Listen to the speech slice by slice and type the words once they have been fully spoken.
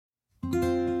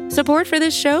Support for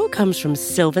this show comes from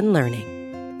Sylvan Learning.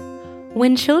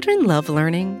 When children love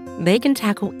learning, they can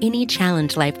tackle any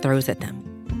challenge life throws at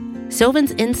them.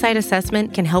 Sylvan's Insight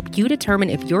Assessment can help you determine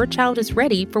if your child is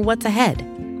ready for what's ahead.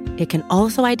 It can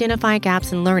also identify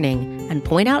gaps in learning and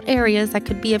point out areas that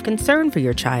could be of concern for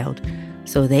your child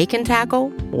so they can tackle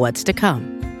what's to come.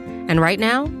 And right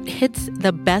now, it's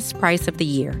the best price of the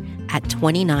year at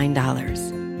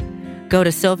 $29. Go to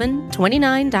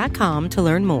sylvan29.com to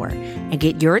learn more and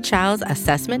get your child's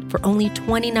assessment for only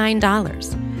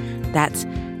 $29. That's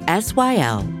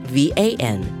SYLVAN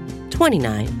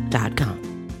 29.com.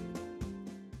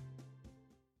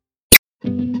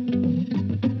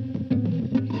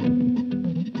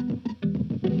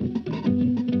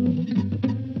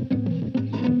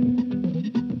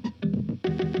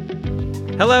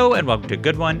 Hello and welcome to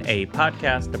Good One, a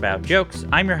podcast about jokes.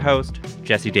 I'm your host,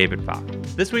 Jesse David Fox.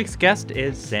 This week's guest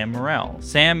is Sam Morril.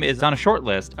 Sam is on a short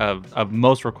list of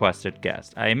most requested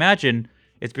guests. I imagine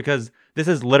it's because this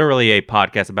is literally a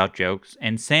podcast about jokes,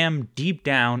 and Sam, deep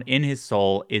down in his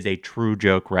soul, is a true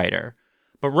joke writer.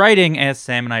 But writing, as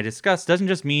Sam and I discussed, doesn't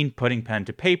just mean putting pen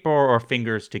to paper or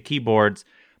fingers to keyboards,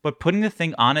 but putting the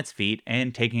thing on its feet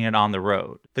and taking it on the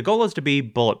road. The goal is to be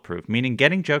bulletproof, meaning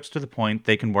getting jokes to the point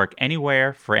they can work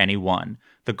anywhere for anyone.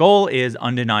 The goal is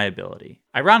undeniability.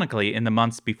 Ironically, in the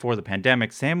months before the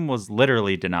pandemic, Sam was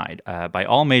literally denied by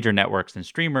all major networks and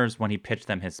streamers when he pitched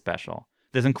them his special.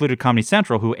 This included Comedy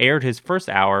Central, who aired his first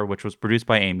hour, which was produced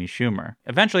by Amy Schumer.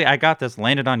 Eventually, I Got This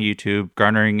landed on YouTube,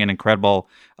 garnering an incredible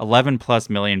 11+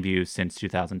 million views since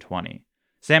 2020.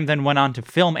 Sam then went on to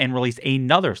film and release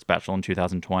another special in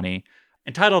 2020.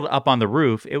 Entitled Up on the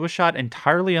Roof, it was shot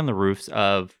entirely on the roofs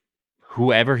of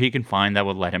whoever he can find that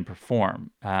would let him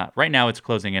perform. Right now, it's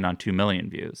closing in on 2 million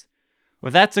views.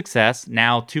 With that success,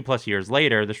 now 2+ years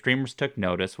later, the streamers took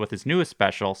notice with his newest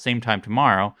special, Same Time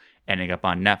Tomorrow, ending up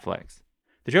on Netflix.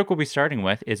 The joke we'll be starting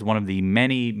with is one of the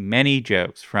many, many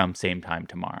jokes from Same Time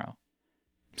Tomorrow.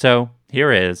 So,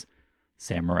 here is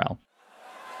Sam Morril.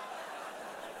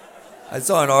 I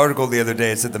saw an article the other day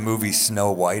that said the movie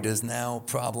Snow White is now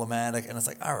problematic, and it's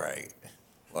like, all right,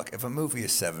 look, if a movie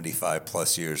is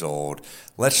 75+ years old,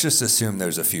 let's just assume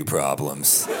there's a few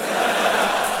problems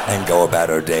and go about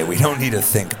our day. We don't need a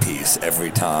think piece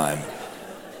every time.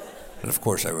 But of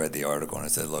course, I read the article and it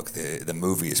said, look, the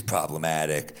movie is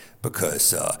problematic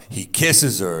because he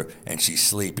kisses her and she's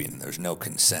sleeping. There's no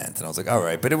consent. And I was like, all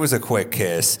right, but it was a quick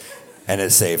kiss and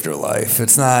it saved her life.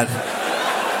 It's not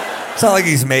like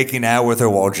he's making out with her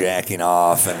while jacking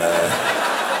off and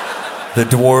the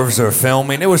dwarves are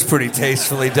filming. It was pretty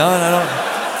tastefully done.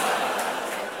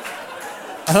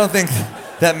 I don't think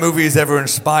that movie has ever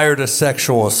inspired a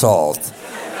sexual assault.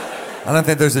 I don't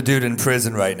think there's a dude in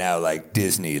prison right now like,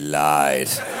 Disney lied.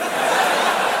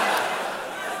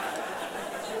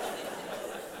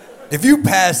 If you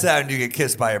pass out and you get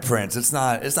kissed by a prince, it's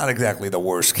not exactly the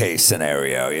worst case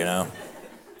scenario, you know?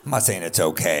 I'm not saying it's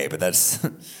okay, but that's,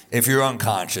 if you're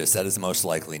unconscious, that is most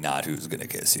likely not who's gonna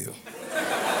kiss you.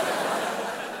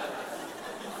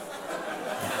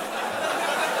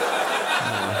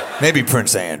 Maybe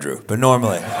Prince Andrew, but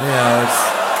normally, it's, right,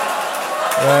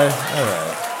 all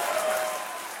right.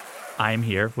 I'm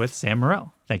here with Sam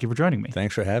Morril. Thank you for joining me.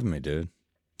 Thanks for having me, dude.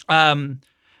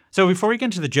 So before we get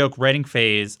into the joke writing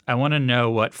phase, I want to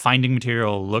know what finding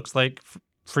material looks like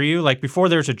for you. Like, before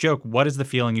there's a joke, what is the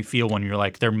feeling you feel when you're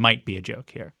like, there might be a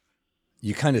joke here?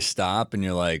 You kind of stop and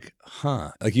you're like, huh.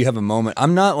 Like, you have a moment.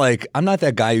 I'm not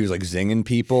that guy who's like zinging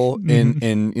people.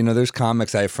 In you know, there's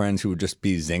comics, I have friends who would just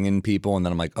be zinging people, and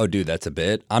then I'm like, oh, dude, that's a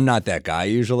bit. I'm not that guy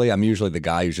usually. I'm usually the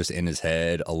guy who's just in his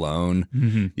head alone.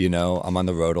 Mm-hmm. You know, I'm on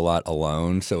the road a lot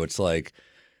alone. So it's like,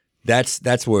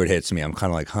 that's where it hits me. I'm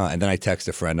kind of like, huh. And then I text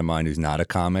a friend of mine who's not a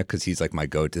comic because he's like my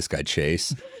goat, this guy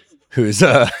Chase, who's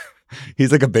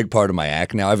he's like a big part of my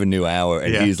act now. I have a new hour,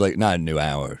 and he's like, not a new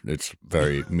hour. It's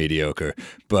very mediocre,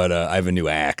 but I have a new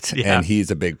act, and he's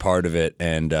a big part of it.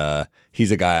 And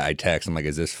he's a guy I text. I'm like,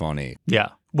 is this funny?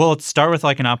 Yeah. Well, let's start with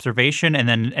like an observation and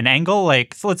then an angle.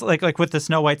 Like, so let's like with the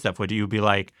Snow White stuff, would you be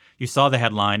like, you saw the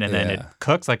headline and then it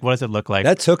cooks? Like, what does it look like?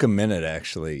 That took a minute,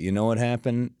 actually. You know what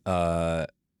happened?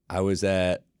 I was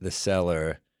at the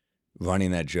Cellar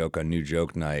running that joke on New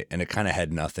Joke Night, and it kind of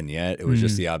had nothing yet. It was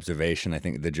just the observation. I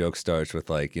think the joke starts with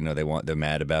like, you know, they're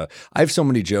mad about. I have so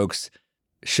many jokes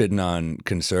shitting on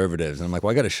conservatives, and I'm like,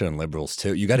 well, I got to shit on liberals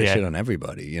too. You got to shit on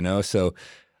everybody, you know. So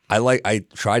I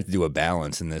tried to do a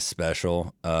balance in this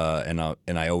special, and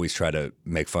I always try to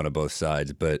make fun of both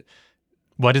sides. But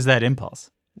what is that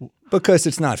impulse? Because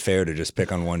it's not fair to just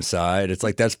pick on one side. It's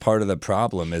like that's part of the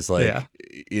problem is like,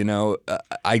 you know,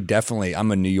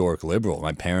 I'm a New York liberal.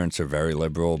 My parents are very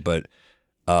liberal, but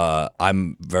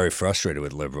I'm very frustrated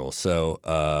with liberals. So,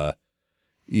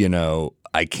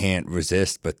 I can't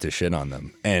resist but to shit on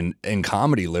them. And in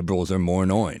comedy, liberals are more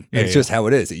annoying. It's just how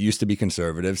it is. It used to be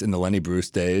conservatives. In the Lenny Bruce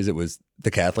days, it was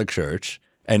the Catholic Church.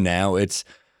 And now it's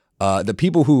the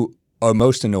people who are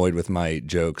most annoyed with my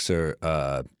jokes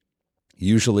are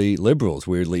usually liberals,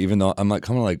 weirdly, even though I'm like,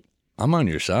 kind of like, I'm on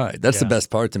your side. That's the best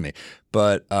part to me.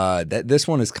 But this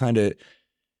one is kind of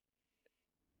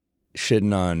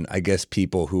shitting on, I guess,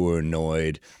 people who are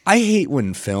annoyed. I hate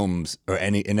when films or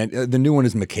the new one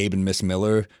is McCabe and Miss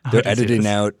Miller. They're editing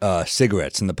out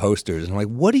cigarettes in the posters. And I'm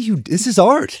like, this is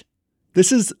art.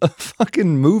 This is a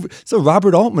fucking movie. It's a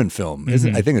Robert Altman film.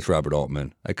 Isn't I think it's Robert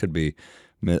Altman. That could be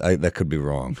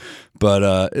wrong.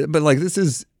 But like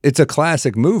it's a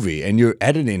classic movie and you're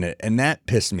editing it, and that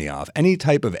pissed me off. Any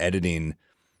type of editing,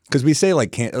 because we say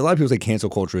like a lot of people say cancel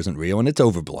culture isn't real, and it's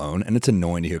overblown, and it's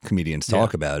annoying to hear comedians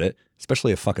talk about it,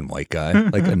 especially a fucking white guy.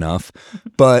 Like enough,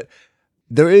 but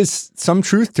there is some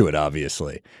truth to it,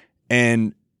 obviously.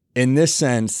 And in this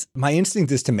sense, my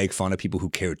instinct is to make fun of people who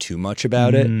care too much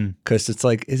about it, because it's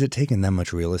like, is it taking that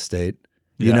much real estate?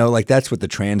 You know, like that's what the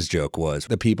trans joke was.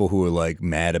 The people who were like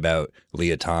mad about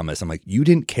Leah Thomas. I'm like, you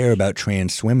didn't care about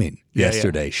trans swimming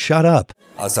yesterday. Shut up.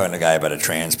 I was talking to a guy about a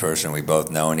trans person we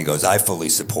both know, and he goes, I fully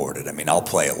support it. I mean, I'll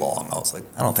play along. I was like,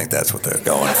 I don't think that's what they're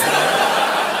going for.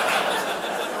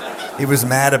 He was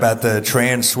mad about the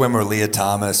trans swimmer Leah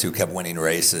Thomas who kept winning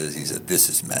races. He said, this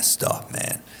is messed up,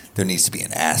 man. There needs to be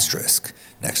an asterisk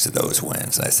next to those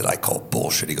wins. And I said, I call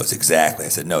bullshit. He goes, exactly. I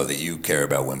said, no, that you care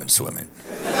about women swimming.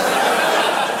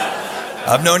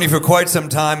 I've known you for quite some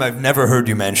time. I've never heard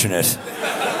you mention it.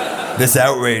 This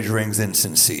outrage rings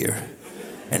insincere.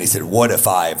 And he said, what if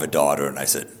I have a daughter? And I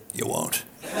said, you won't.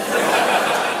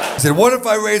 He said, what if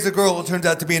I raise a girl who turns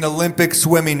out to be an Olympic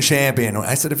swimming champion?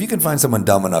 I said, if you can find someone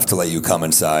dumb enough to let you come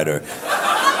inside her,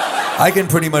 I can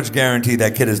pretty much guarantee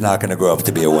that kid is not going to grow up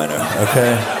to be a winner,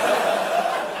 okay?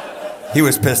 He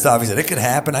was pissed off. He said, it could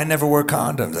happen. I never wear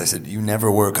condoms. I said, you never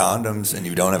wear condoms and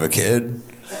you don't have a kid?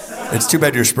 It's too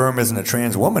bad your sperm isn't a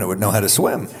trans woman who would know how to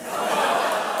swim.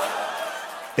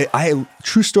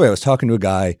 True story. I was talking to a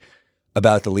guy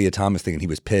about the Leah Thomas thing, and he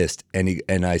was pissed.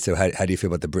 And I said, how do you feel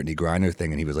about the Brittany Griner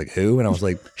thing? And he was like, who? And I was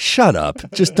like, shut up.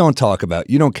 Just don't talk about.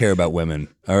 You don't care about women.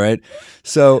 All right.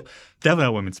 So definitely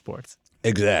not women's sports.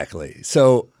 Exactly.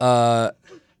 So I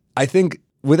think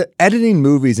with editing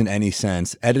movies in any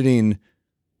sense, editing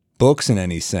books in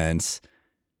any sense,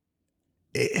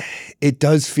 it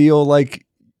does feel like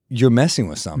you're messing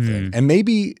with something. And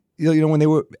maybe, when they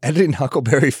were editing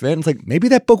Huckleberry Finn, it's like, maybe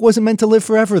that book wasn't meant to live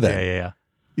forever then.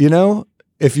 Yeah.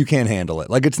 If you can't handle it.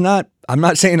 Like, it's not, I'm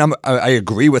not saying I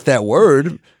agree with that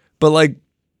word, but like,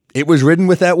 it was written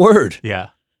with that word.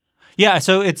 Yeah. Yeah,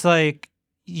 so it's like,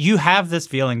 you have this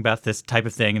feeling about this type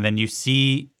of thing, and then you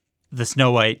see the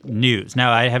Snow White news.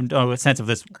 Now, I have no sense of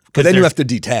this. But then you have to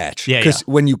detach. Yeah. Because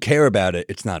when you care about it,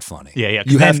 it's not funny. Yeah.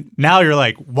 Now you're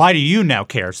like, why do you now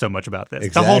care so much about this?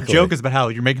 Exactly. The whole joke is about how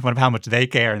you're making fun of how much they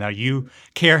care, and now you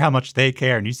care how much they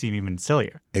care, and you seem even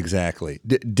sillier. Exactly.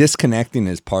 Disconnecting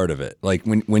is part of it. Like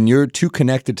when you're too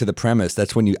connected to the premise,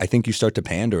 that's when I think you start to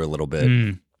pander a little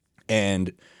bit.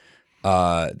 And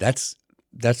that's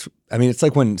I mean, it's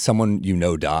like when someone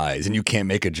dies and you can't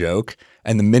make a joke,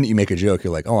 and the minute you make a joke,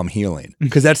 you're like, oh, I'm healing.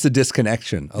 Because that's the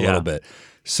disconnection a little bit.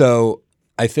 So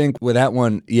I think with that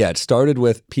one, it started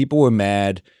with people were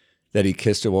mad that he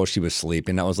kissed her while she was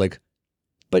sleeping. I was like,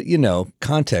 but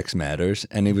context matters.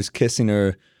 And he was kissing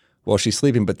her while she's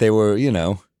sleeping, but they were,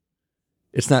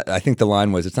 it's not, I think the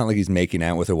line was, it's not like he's making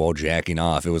out with her while jacking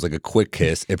off. It was like a quick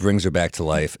kiss. It brings her back to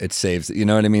life. It saves, you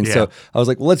know what I mean? Yeah. So I was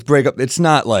like, well, let's break up. It's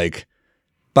not like,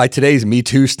 by today's Me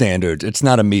Too standards, it's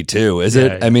not a Me Too, is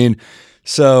it? Yeah. I mean,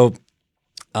 so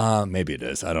maybe it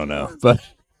is. I don't know, but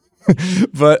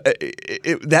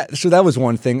that was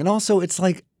one thing, and also it's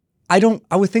like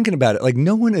I was thinking about it. Like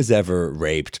no one is ever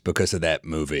raped because of that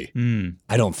movie.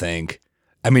 I don't think.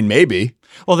 I mean, maybe.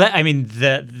 Well,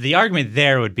 the argument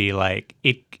there would be like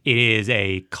it is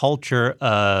a culture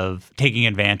of taking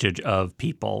advantage of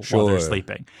people while they're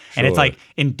sleeping, and it's like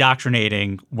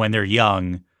indoctrinating when they're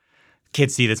young.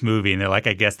 Kids see this movie and they're like,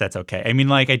 I guess that's okay. I mean,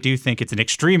 like, I do think it's an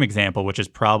extreme example, which is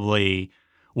probably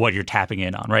what you're tapping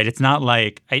in on, right? It's not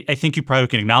like, I think you probably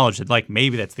can acknowledge that, like,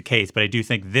 maybe that's the case, but I do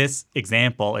think this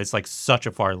example is like such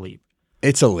a far leap.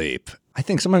 It's a leap. I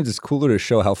think sometimes it's cooler to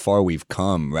show how far we've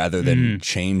come rather than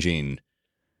changing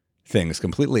things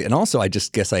completely. And also, I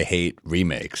just guess I hate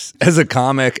remakes. As a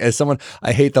comic, as someone,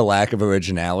 I hate the lack of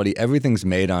originality. Everything's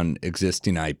made on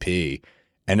existing IP.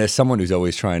 And as someone who's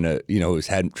always trying to, who's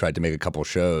tried to make a couple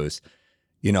shows,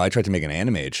 I tried to make an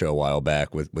animated show a while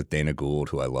back with Dana Gould,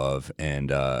 who I love,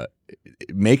 and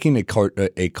making a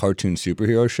cartoon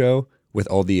superhero show with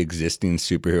all the existing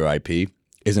superhero IP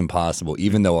is impossible,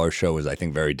 even though our show is, I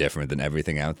think, very different than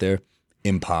everything out there.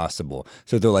 Impossible.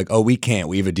 So they're like, oh, we can't.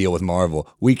 We have a deal with Marvel.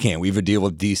 We can't. We have a deal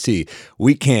with DC.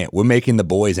 We can't. We're making The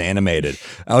Boys animated.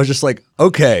 I was just like,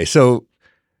 okay, so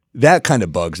that kind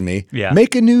of bugs me. Yeah.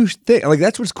 Make a new thing. Like,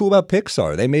 that's what's cool about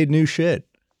Pixar. They made new shit.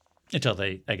 Until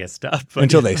they, I guess, stop.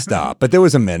 Until they stop. But there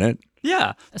was a minute.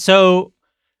 Yeah. So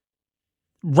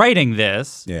writing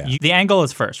this, Yeah. The angle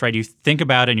is first, right? You think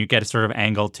about it and you get a sort of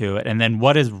angle to it. And then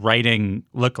what does writing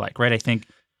look like, right? I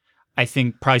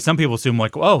think probably some people assume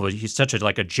like, oh, he's such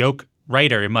a joke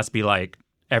writer. It must be like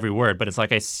every word. But it's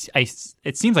like, it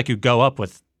seems like you go up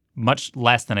with much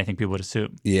less than I think people would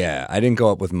assume. Yeah, I didn't go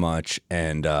up with much,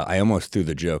 and I almost threw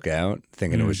the joke out,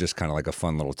 thinking it was just kind of like a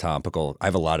fun little topical. I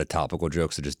have a lot of topical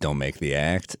jokes that just don't make the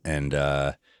act, and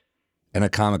a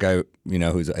comic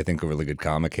who's I think a really good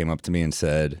comic, came up to me and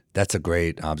said, "That's a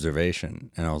great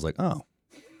observation," and I was like, "Oh,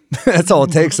 that's all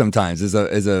it takes sometimes." Is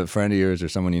a friend of yours or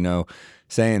someone you know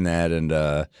saying that, and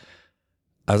I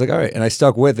was like, "All right," and I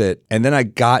stuck with it, and then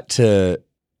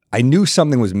I knew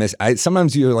something was missing.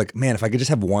 Sometimes you're like, man, if I could just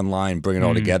have one line, bring it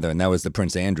all together, and that was the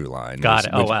Prince Andrew line. Got it.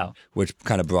 Oh, wow. Which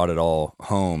kind of brought it all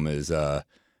home, is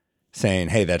saying,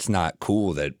 hey, that's not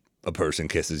cool that a person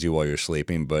kisses you while you're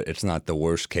sleeping, but it's not the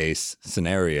worst case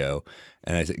scenario.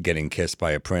 And I said, getting kissed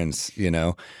by a prince,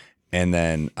 And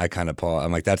then I kind of pause.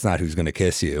 I'm like, that's not who's going to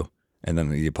kiss you. And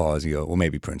then you pause, you go, well,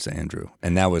 maybe Prince Andrew.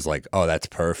 And that was like, oh, that's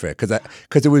perfect.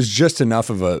 Because it was just enough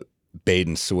of a bait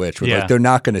and switch. Where like, they're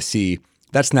not going to see...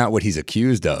 That's not what he's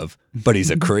accused of, but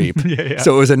he's a creep. Yeah.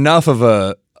 So it was enough of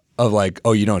like,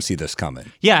 oh, you don't see this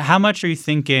coming. Yeah. How much are you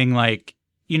thinking, like,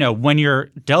 when you're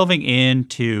delving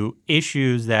into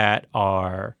issues that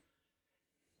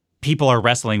people are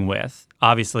wrestling with?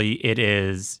 Obviously, it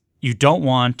is, you don't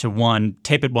want to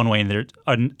tape it one way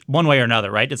or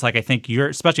another, right? It's like, I think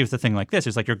especially with a thing like this,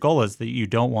 it's like your goal is that you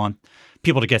don't want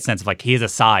people to get a sense of like, he has a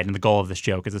side, and the goal of this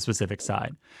joke is a specific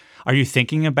side. Are you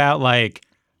thinking about like,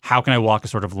 how can I walk a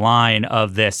sort of line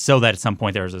of this so that at some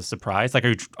point there's a surprise? Like,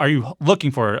 are you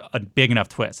looking for a big enough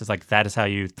twist? It's like, that is how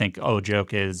you think, oh, a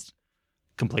joke is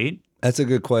complete? That's a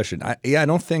good question. I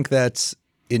don't think it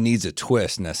needs a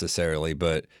twist necessarily,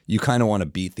 but you kind of want to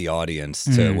beat the audience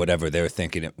to whatever they're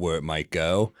thinking where it might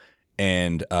go,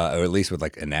 and or at least with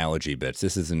like analogy bits.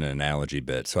 This isn't an analogy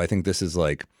bit. So I think this is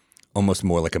like almost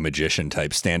more like a magician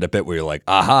type stand-up bit where you're like,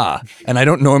 aha. And I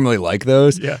don't normally like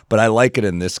those, but I like it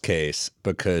in this case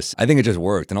because I think it just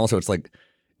worked. And also it's like,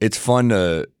 it's fun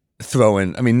to throw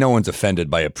in, I mean, no one's offended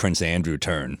by a Prince Andrew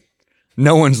turn.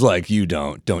 No one's like,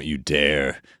 don't you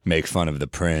dare make fun of the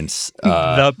prince.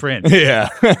 The prince. Yeah.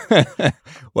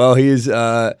 Well, he's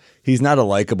not a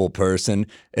likable person.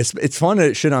 It's fun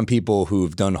to shit on people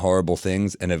who've done horrible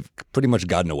things and have pretty much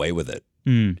gotten away with it.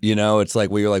 It's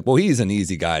like, well, you're like, well, he's an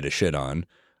easy guy to shit on.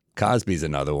 Cosby's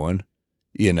another one,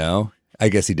 I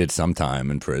guess he did some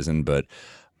time in prison, but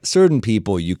certain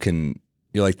people you're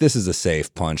like, this is a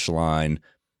safe punchline.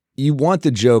 You want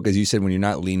the joke, as you said, when you're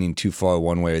not leaning too far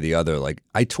one way or the other. Like,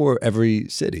 I tour every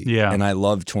city, and I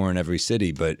love touring every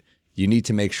city, but you need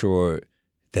to make sure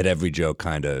that every joke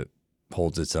kind of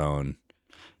holds its own.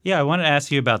 Yeah, I wanted to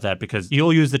ask you about that because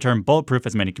you'll use the term bulletproof,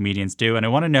 as many comedians do, and I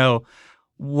want to know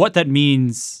what that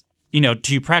means, to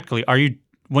you practically.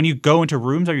 When you go into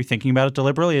rooms, are you thinking about it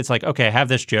deliberately? It's like, okay, I have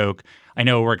this joke. I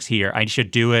know it works here. I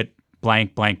should do it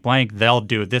blank, blank, blank. They'll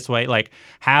do it this way. Like,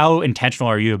 how intentional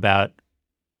are you about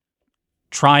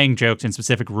trying jokes in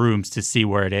specific rooms to see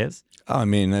where it is? Oh, I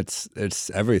mean,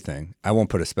 it's everything. I won't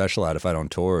put a special out if I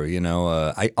don't tour.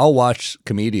 I'll watch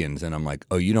comedians and I'm like,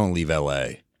 oh, you don't leave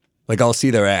L.A. Like, I'll see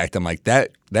their act. I'm like,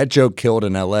 that joke killed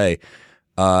in L.A.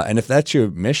 And if that's your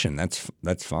mission,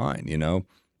 that's fine.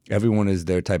 Everyone is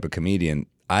their type of comedian.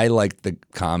 I like the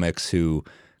comics who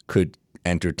could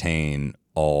entertain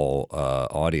all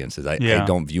audiences. I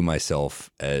don't view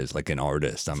myself as like an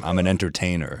artist. I'm an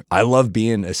entertainer. I love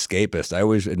being escapist. I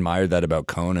always admired that about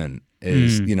Conan.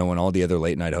 When all the other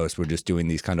late night hosts were just doing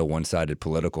these kind of one-sided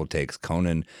political takes,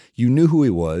 Conan, you knew who he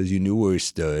was, you knew where he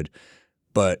stood,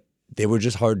 but they were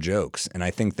just hard jokes. And I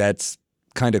think that's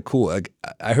kind of cool. Like,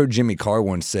 I heard Jimmy Carr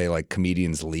once say, like,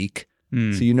 comedians leak, so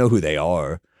you know who they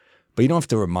are, but you don't have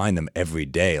to remind them every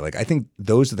day. Like, I think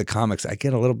those are the comics I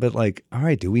get a little bit like, all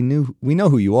right, dude, we know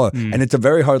who you are. And it's a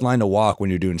very hard line to walk when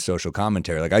you're doing social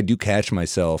commentary. Like, I do catch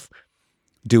myself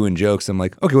doing jokes. I'm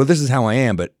like, okay, well, this is how I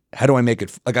am, but how do I make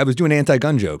it? Like, I was doing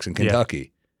anti-gun jokes in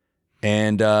Kentucky.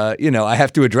 And, I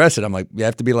have to address it. I'm like, you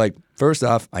have to be like, first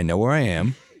off, I know where I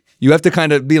am. You have to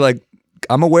kind of be like,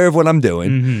 I'm aware of what I'm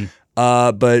doing.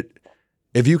 But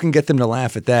if you can get them to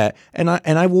laugh at that, and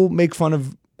I will make fun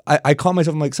of. I call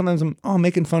myself, I'm like, sometimes I'm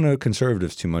making fun of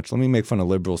conservatives too much. Let me make fun of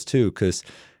liberals too, because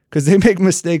they make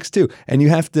mistakes too. And you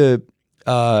have to,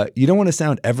 you don't want to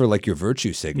sound ever like you're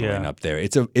virtue signaling up there.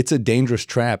 It's a dangerous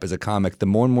trap as a comic. The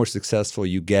more and more successful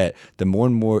you get, the more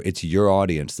and more it's your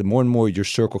audience, the more and more your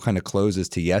circle kind of closes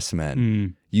to yes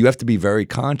men. You have to be very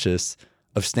conscious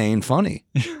of staying funny.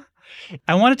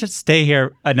 I wanted to stay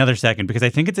here another second because I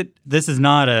think this is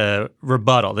not a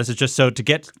rebuttal. This is just so to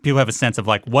get people to have a sense of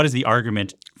like, what is the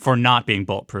argument for not being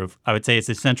bulletproof? I would say it's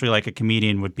essentially like a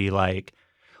comedian would be like,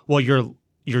 well,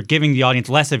 you're giving the audience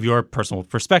less of your personal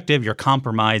perspective. You're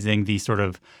compromising the sort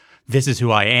of, this is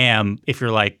who I am. If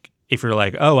you're like,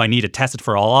 oh, I need to test it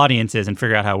for all audiences and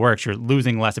figure out how it works, you're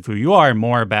losing less of who you are and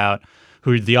more about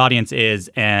who the audience is.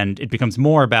 And it becomes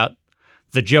more about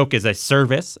the joke is a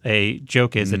service, a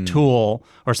joke is a tool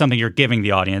or something you're giving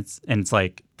the audience. And it's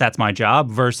like, that's my job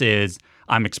versus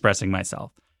I'm expressing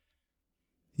myself.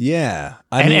 Yeah.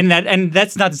 And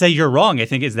that's not to say you're wrong. I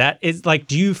think is like,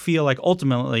 do you feel like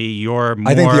ultimately you're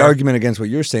more... I think the argument against what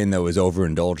you're saying, though, is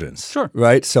overindulgence. Sure.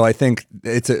 Right? So I think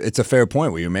it's a fair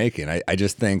point what you're making. I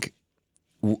just think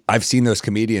I've seen those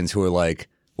comedians who are like,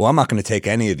 well, I'm not going to take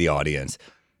any of the audience.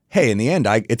 Hey, in the end,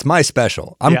 it's my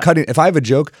special. I'm cutting. If I have a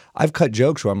joke, I've cut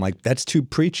jokes where I'm like, that's too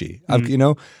preachy.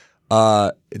 That'll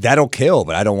kill,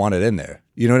 but I don't want it in there.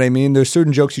 You know what I mean? There's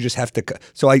certain jokes you just have to cut.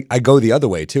 So I go the other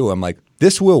way too. I'm like,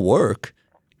 this will work,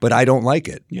 but I don't like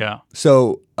it. Yeah.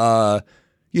 So, at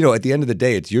the end of the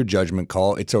day, it's your judgment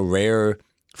call. It's a rare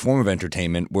form of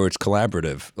entertainment where it's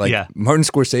collaborative. Like Martin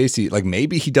Scorsese, like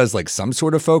maybe he does like some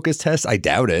sort of focus test. I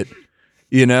doubt it.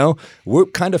 We're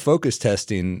kind of focus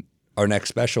testing our next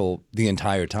special the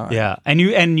entire time. Yeah, and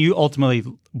you ultimately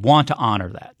want to honor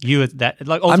that.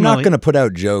 I'm not going to put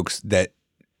out jokes that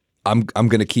I'm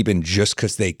going to keep in just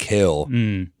because they kill.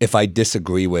 If I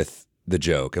disagree with the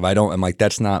joke, if I don't, I'm like,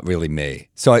 that's not really me.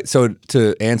 So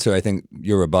to answer, I think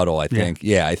your rebuttal. I think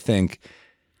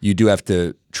you do have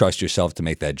to trust yourself to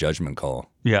make that judgment call.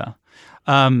 Yeah,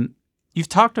 you've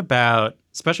talked about,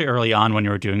 especially early on when you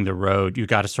were doing the road, you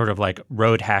got a sort of like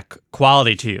road hack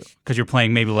quality to you because you're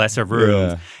playing maybe lesser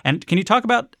rooms. Yeah. And can you talk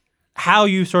about how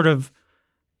you sort of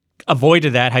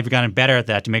avoided that? Have you gotten better at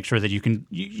that to make sure that you can,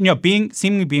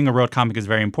 seemingly being a road comic is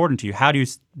very important to you. How do you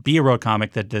be a road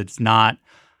comic that does not,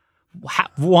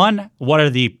 one, what are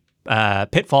the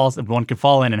pitfalls that one can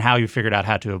fall in and how you figured out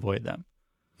how to avoid them?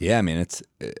 Yeah, I mean,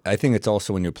 I think it's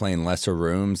also when you're playing lesser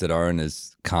rooms that aren't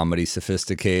as comedy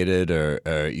sophisticated or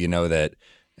that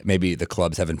maybe the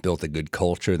clubs haven't built a good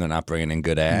culture. They're not bringing in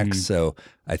good acts. So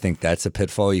I think that's a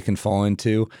pitfall you can fall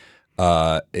into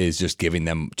is just giving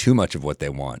them too much of what they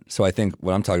want. So I think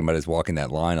what I'm talking about is walking that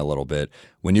line a little bit.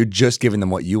 When you're just giving them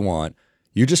what you want,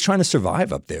 you're just trying to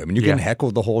survive up there. I mean, you're getting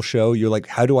heckled the whole show. You're like,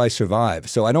 how do I survive?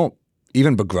 So I don't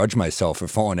even begrudge myself for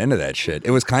falling into that shit.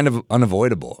 It was kind of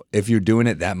unavoidable. If you're doing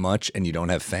it that much and you don't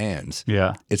have fans,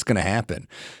 it's going to happen.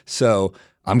 So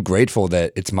I'm grateful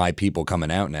that it's my people coming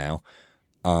out now.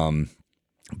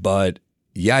 But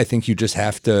yeah, I think you just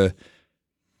have to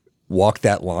walk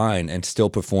that line and still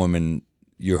perform in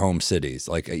your home cities.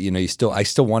 Like, I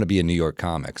still want to be a New York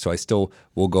comic. So I still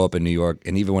will go up in New York.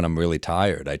 And even when I'm really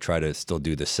tired, I try to still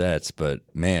do the sets. But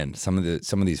man, some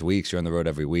of these weeks, you're on the road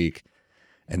every week.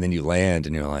 And then you land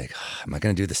and you're like, am I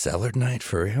going to do the cellar tonight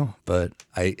for real? But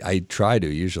I try to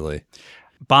usually.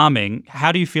 Bombing,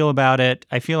 how do you feel about it?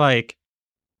 I feel like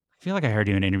I heard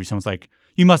you in an interview. Someone's like,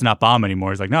 you must not bomb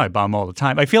anymore. It's like, no, I bomb all the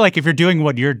time. I feel like if you're doing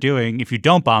what you're doing, if you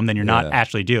don't bomb, then you're not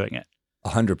actually doing it.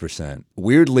 100%.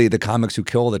 Weirdly, the comics who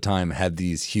kill all the time have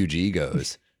these huge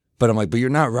egos. But I'm like, but you're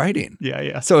not writing.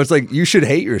 Yeah. So it's like, you should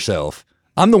hate yourself.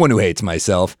 I'm the one who hates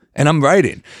myself, and I'm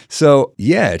writing. So,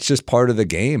 yeah, it's just part of the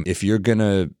game. If you're going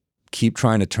to keep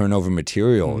trying to turn over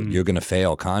material, you're going to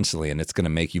fail constantly, and it's going to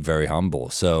make you very humble.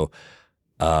 So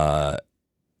I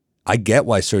get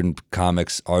why certain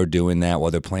comics are doing that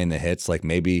while they're playing the hits. Like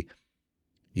maybe,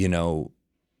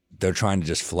 they're trying to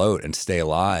just float and stay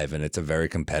alive, and it's a very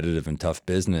competitive and tough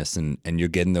business, and you're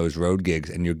getting those road gigs,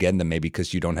 and you're getting them maybe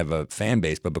because you don't have a fan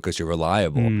base, but because you're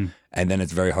reliable, and then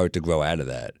it's very hard to grow out of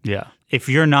that. Yeah. If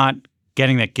you're not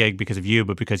getting that gig because of you,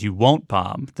 but because you won't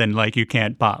bomb, then like you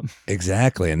can't bomb.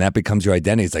 Exactly, and that becomes your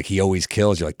identity. It's like he always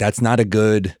kills. You're like, that's not a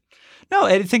good... No,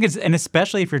 I think and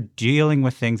especially if you're dealing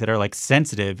with things that are like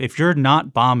sensitive, if you're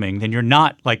not bombing, then you're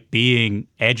not like being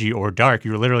edgy or dark.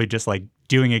 You're literally just like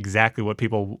doing exactly what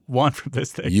people want from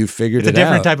this thing. You figured it out. It's a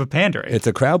different type of pandering. It's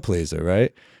a crowd pleaser,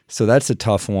 right? So that's a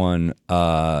tough one.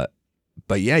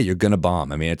 But yeah, you're going to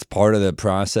bomb. I mean, it's part of the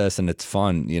process and it's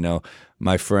fun.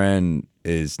 my friend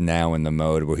is now in the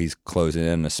mode where he's closing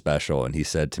in a special, and he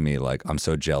said to me, like, I'm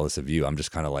so jealous of you. I'm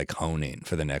just kind of like honing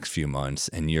for the next few months,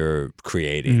 and you're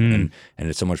creating, and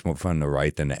it's so much more fun to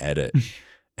write than to edit.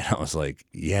 And I was like,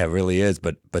 yeah, it really is.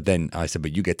 But then I said,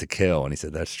 but you get to kill. And he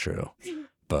said, that's true.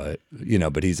 But,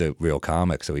 but he's a real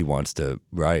comic, so he wants to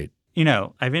write.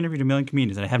 I've interviewed a million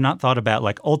comedians, and I have not thought about,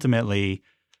 like, ultimately,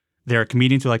 there are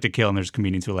comedians who like to kill, and there's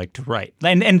comedians who like to write.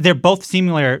 And they're both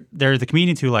seemingly, they're the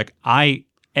comedians who, like,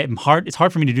 it's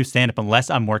hard for me to do stand-up unless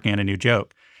I'm working on a new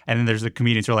joke. And then there's the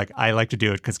comedians who are like, I like to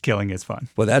do it because killing is fun.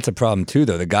 Well, that's a problem too,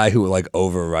 though. The guy who like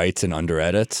overwrites and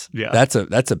under-edits, that's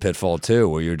a pitfall too,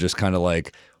 where you're just kind of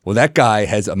like, well, that guy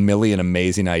has a million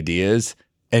amazing ideas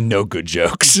and no good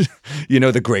jokes.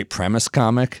 The great premise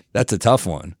comic, that's a tough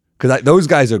one. Because those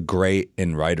guys are great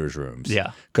in writers' rooms.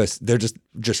 Yeah. Because they're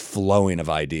just flowing of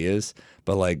ideas.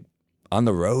 But like on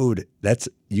the road, it's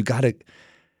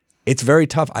very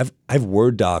tough. I've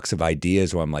Word docs of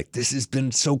ideas where I'm like, this has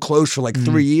been so close for like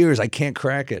 3 years. I can't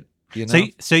crack it.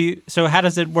 So how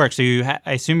does it work? So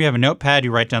I assume you have a notepad,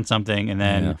 you write down something, and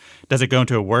then does it go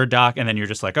into a Word doc, and then you're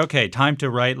just like, okay, time to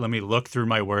write. Let me look through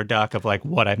my Word doc of like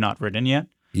what I've not written yet.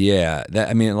 Yeah,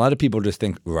 a lot of people just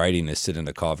think writing is sitting in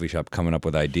a coffee shop coming up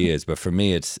with ideas, but for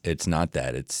me, it's not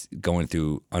that. It's going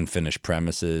through unfinished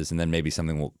premises, and then maybe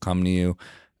something will come to you.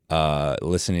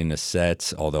 Listening to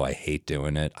sets, although I hate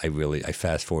doing it. I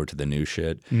fast forward to the new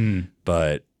shit.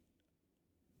 But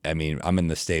I'm in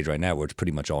the stage right now where it's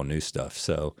pretty much all new stuff,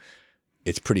 so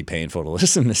it's pretty painful to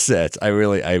listen to sets. I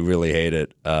really hate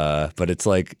it. But it's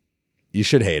like, you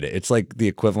should hate it. It's like the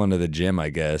equivalent of the gym,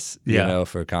 I guess,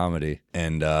 for comedy.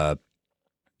 And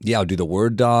I'll do the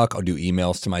Word doc. I'll do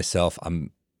emails to myself.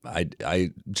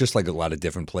 I just like a lot of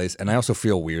different places. And I also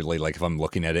feel weirdly like if I'm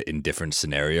looking at it in different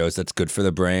scenarios, that's good for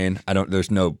the brain.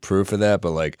 There's no proof of that,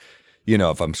 but like,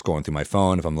 if I'm scrolling through my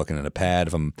phone, if I'm looking at a pad,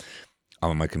 if I'm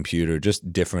on my computer,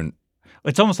 just different.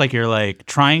 It's almost like you're like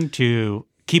trying to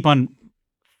keep on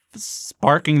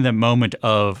sparking the moment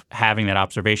of having that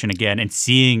observation again and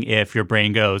seeing if your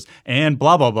brain goes and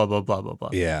blah, blah, blah, blah, blah, blah, blah.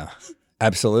 Yeah,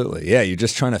 absolutely. Yeah, you're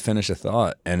just trying to finish a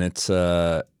thought. And it's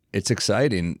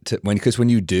exciting because when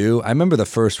you do, I remember the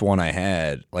first one I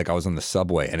had, like I was on the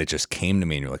subway and it just came to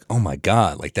me and you're like, oh my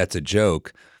God, like that's a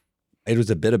joke. It was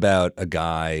a bit about a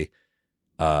guy,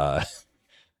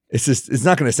 it's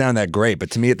not going to sound that great,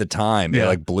 but to me at the time, it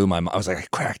like blew my mind. I was like, I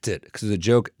cracked it because it was a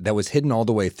joke that was hidden all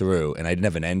the way through and I didn't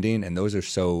have an ending. And those are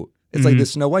it's like the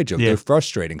Snow White joke. Yeah. They're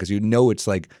frustrating because it's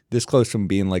like this close from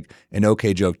being like an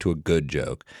okay joke to a good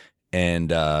joke.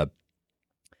 And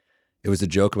it was a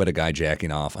joke about a guy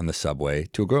jacking off on the subway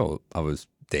to a girl I was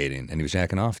dating, and he was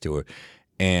jacking off to her.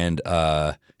 And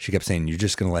she kept saying, "You're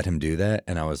just going to let him do that?"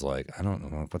 And I was like, I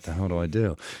don't know. What the hell do I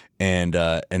do? And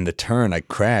the turn, I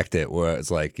cracked it where it's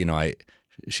like,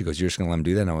 she goes, "You're just going to let him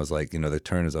do that?" And I was like, the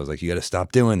turn is I was like, "You got to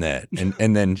stop doing that."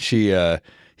 And then he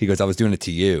goes, "I was doing it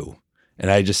to you." And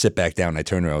I just sit back down and I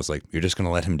turned to her. I was like, "You're just going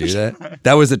to let him do that?"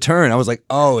 That was the turn. I was like,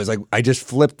 oh, it's like I just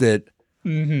flipped it.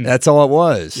 Mm-hmm. That's all it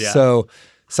was. Yeah. So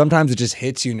sometimes it just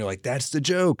hits you and you're like, that's the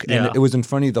joke. And it was in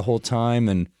front of you the whole time.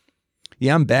 And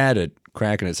yeah, I'm bad at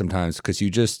cracking it sometimes because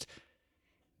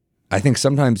I think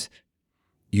sometimes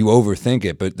you overthink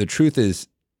it. But the truth is,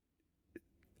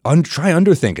 try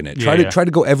underthinking it. Try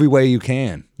to go every way you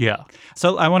can. Yeah.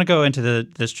 So I want to go into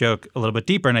this joke a little bit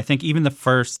deeper. And I think even the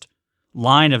first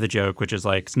line of the joke, which is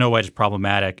like, Snow White is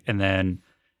problematic. And then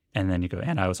you go,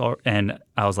 and I was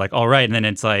like, all right. And then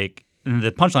it's like, and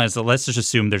the punchline is, so let's just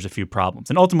assume there's a few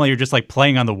problems. And ultimately, you're just like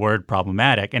playing on the word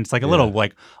problematic. And it's like a little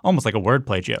like almost like a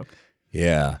wordplay joke.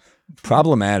 Yeah.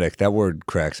 Problematic. That word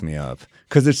cracks me up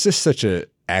because it's just such a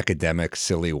academic,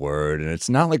 silly word. And it's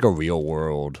not like a real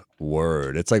world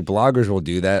word. It's like bloggers will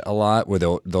do that a lot where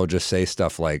they'll just say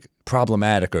stuff like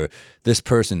problematic or this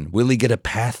person, will he get a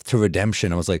path to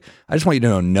redemption? I was like, I just want you to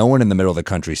know no one in the middle of the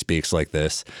country speaks like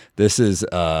this. This is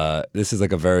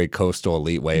like a very coastal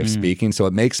elite way of speaking. So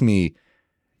it makes me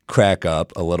crack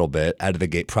up a little bit out of the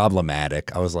gate.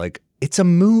 Problematic. I was like, it's a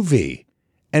movie.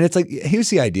 And it's like, here's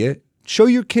the idea. Show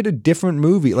your kid a different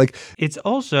movie. Like, it's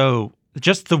also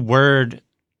just the word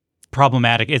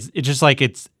problematic. It's just like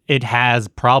it has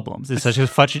problems. It's a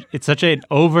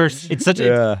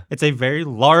very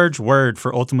large word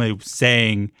for ultimately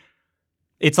saying.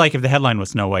 It's like if the headline was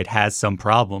Snow White has some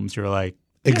problems, you're like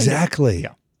exactly.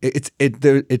 Yeah.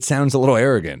 It sounds a little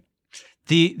arrogant.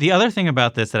 The other thing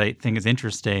about this that I think is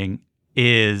interesting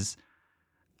is,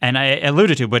 and I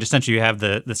alluded to, but essentially you have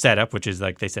the setup, which is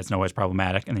like they said Snow White's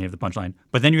problematic, and then you have the punchline.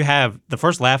 But then you have the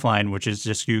first laugh line, which is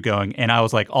just you going, and I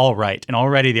was like, all right. And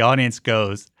already the audience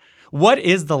goes, what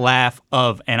is the laugh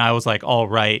of, and I was like, all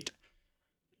right?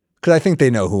 Because I think they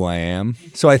know who I am.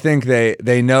 So I think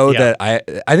they know that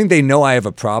I think they know I have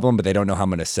a problem, but they don't know how I'm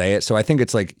going to say it. So I think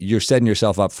it's like you're setting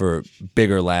yourself up for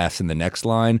bigger laughs in the next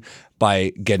line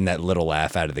by getting that little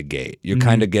laugh out of the gate. You're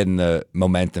kind of getting the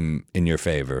momentum in your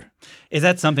favor. Is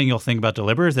that something you'll think about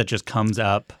deliberate? That just comes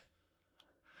up?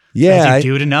 Yeah. As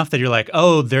you do it enough that you're like,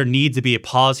 oh, there needs to be a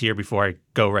pause here before I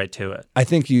go right to it. I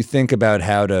think you think about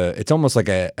how to, it's almost like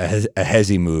a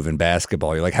hezzy move in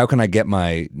basketball. You're like, how can I get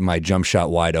my jump shot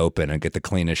wide open and get the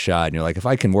cleanest shot? And you're like, if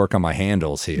I can work on my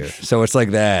handles here. So it's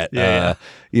like that.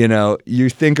 You know, you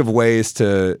think of ways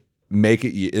to make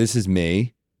it, this is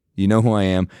me, you know who I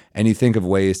am, and you think of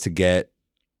ways to get,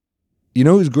 you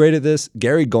know who's great at this?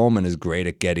 Gary Goldman is great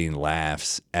at getting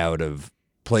laughs out of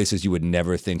places you would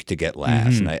never think to get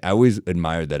laughs. And I always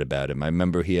admired that about him. I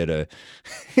remember he had a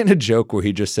joke where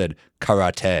he just said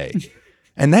karate.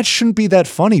 And that shouldn't be that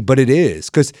funny, but it is,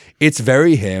 because it's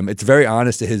very him. It's very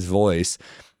honest to his voice.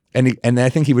 And I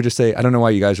think he would just say, I don't know why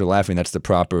you guys are laughing. That's the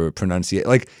proper pronunciation.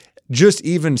 Like, just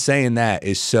even saying that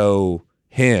is so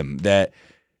him that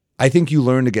I think you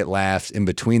learn to get laughs in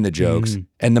between the jokes.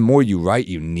 And the more you write,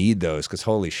 you need those, because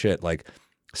holy shit, like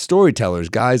storytellers,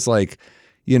 guys like,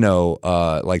 you know,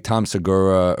 like Tom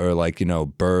Segura or like, you know,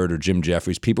 Bird or Jim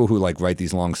Jeffries, people who like write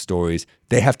these long stories,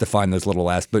 they have to find those little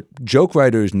laughs. But joke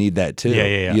writers need that too,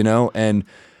 you know? And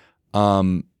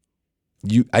I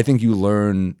think you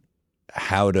learn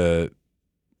how to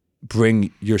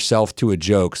bring yourself to a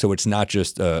joke so it's not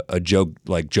just a joke,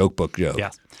 like joke book joke.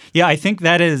 Yeah, I think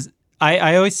that is,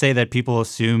 I always say that people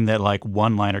assume that like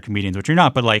one-liner comedians, which you're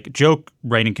not, but like joke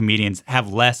writing comedians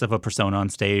have less of a persona on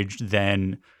stage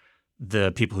than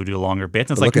the people who do longer bits.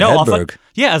 And it's like, no,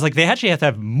 it's like they actually have to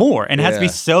have more, and it has to be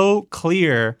so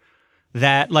clear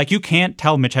that like you can't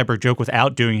tell Mitch Hedberg joke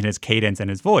without doing it in his cadence and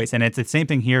his voice. And it's the same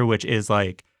thing here, which is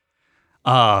like,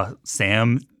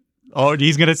 Sam,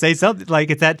 he's gonna say something. Like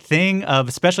it's that thing of,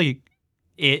 especially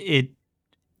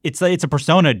it's a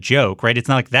persona joke, right? It's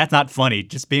not like, that's not funny.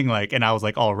 Just being like, and I was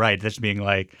like, all right, that's being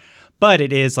like, but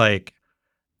it is like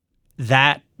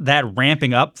that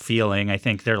ramping up feeling. I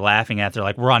think they're laughing at. They're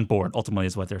like, we're on board. Ultimately,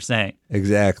 is what they're saying.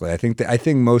 Exactly. I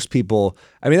think most people.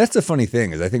 I mean, that's the funny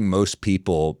thing is I think most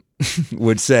people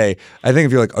would say. I think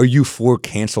if you're like, are you for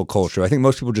cancel culture? I think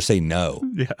most people just say no.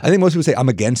 Yeah. I think most people say I'm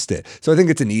against it. So I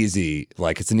think it's an easy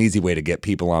way to get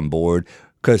people on board,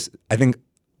 because I think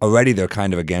already they're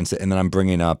kind of against it, and then I'm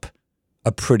bringing up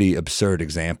a pretty absurd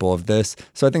example of this.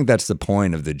 So I think that's the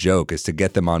point of the joke, is to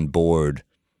get them on board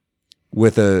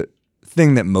with a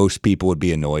thing that most people would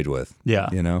be annoyed with. Yeah.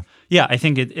 You know? Yeah, I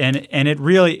think it, and it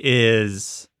really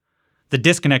is, the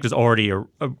disconnect is already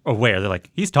aware. They're like,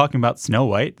 he's talking about Snow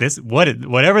White.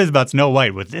 Whatever is about Snow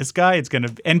White with this guy, it's going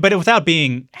to, but without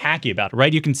being hacky about it,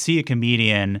 right? You can see a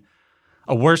comedian,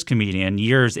 a worse comedian,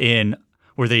 years in,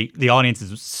 where the audience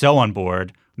is so on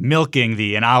board, milking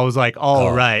and I was like,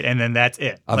 all right, and then that's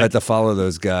it. I've had to follow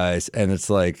those guys, and it's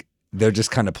like, they're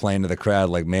just kind of playing to the crowd.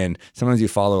 Like, man, sometimes you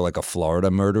follow like a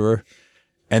Florida murderer,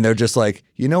 and they're just like,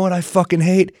 you know what I fucking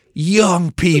hate?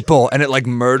 Young people. And it like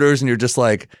murders, and you're just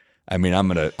like, I mean, I'm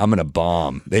gonna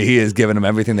bomb. He is giving them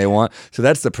everything they want. So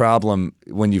that's the problem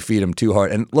when you feed them too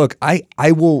hard. And look, I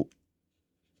will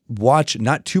watch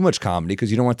not too much comedy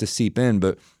because you don't want to seep in,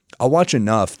 but I'll watch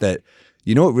enough that,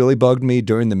 you know what really bugged me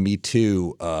during the Me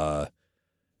Too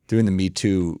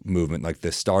movement, like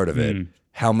the start of it,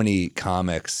 how many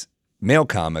comics, male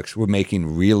comics, were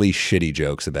making really shitty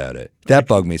jokes about it. That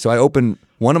bugged me. So I opened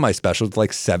one of my specials with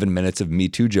like 7 minutes of Me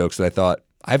Too jokes that I thought,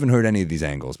 I haven't heard any of these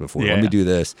angles before. Let me do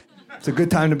this. It's a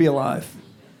good time to be alive.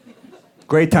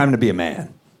 Great time to be a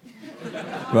man.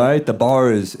 Right? The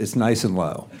bar is nice and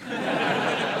low.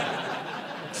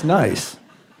 It's nice.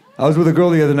 I was with a girl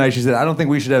the other night. She said, I don't think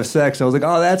we should have sex. I was like,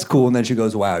 oh, that's cool. And then she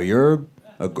goes, wow, you're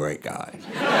a great guy.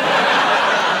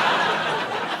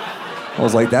 I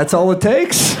was like, that's all it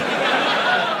takes?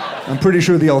 I'm pretty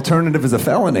sure the alternative is a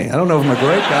felony. I don't know if I'm a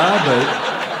great guy,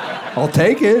 but I'll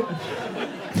take it.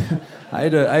 I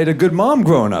had a good mom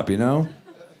growing up, you know?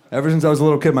 Ever since I was a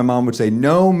little kid, my mom would say,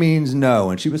 no means no.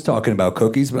 And she was talking about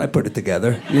cookies, but I put it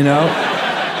together, you know?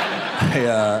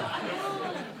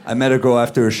 I met a girl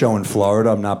after a show in Florida.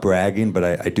 I'm not bragging, but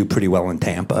I do pretty well in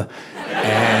Tampa.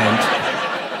 And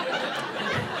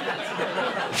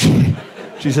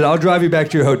she said, I'll drive you back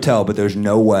to your hotel, but there's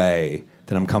no way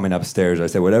that I'm coming upstairs. I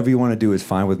said, whatever you want to do is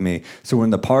fine with me. So we're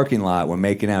in the parking lot, we're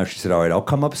making out. She said, all right, I'll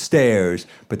come upstairs,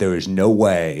 but there is no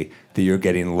way that you're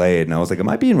getting laid. And I was like, am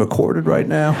I being recorded right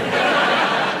now?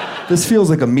 This feels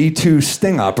like a Me Too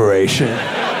sting operation.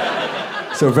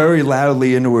 So very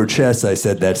loudly into her chest, I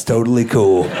said, that's totally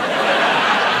cool.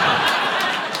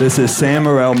 This is Sam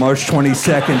Morril, March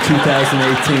 22nd,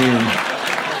 2018.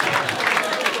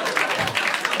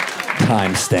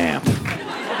 Timestamp.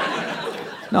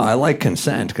 No, I like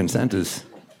consent. Consent is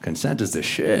the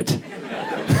shit.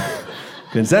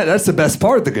 Consent, that's the best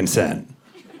part, the consent.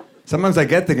 Sometimes I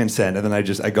get the consent and then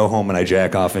I go home and I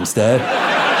jack off instead.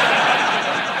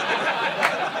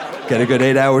 Get a good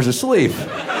 8 hours of sleep.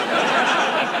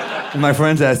 And my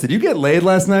friends ask, did you get laid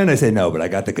last night? And I say, no, but I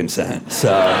got the consent.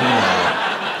 So,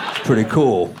 it's pretty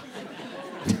cool.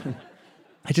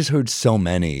 I just heard so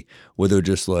many where they're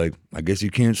just like, I guess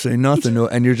you can't say nothing.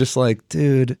 And you're just like,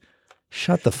 dude,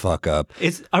 shut the fuck up.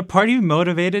 Are part of you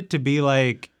motivated to be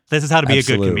like, this is how to be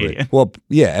Absolutely. a good comedian? Well,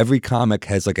 yeah, every comic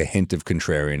has like a hint of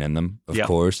contrarian in them, of Yeah.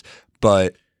 course.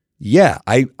 But yeah,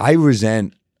 I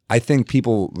think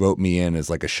people wrote me in as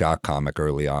like a shock comic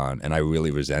early on, and I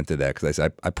really resented that because I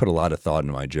put a lot of thought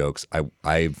into my jokes.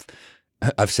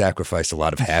 I've sacrificed a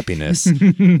lot of happiness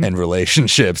and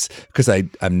relationships because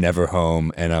I'm never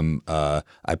home and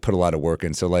I put a lot of work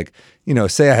in. So like,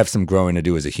 say I have some growing to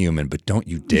do as a human, but don't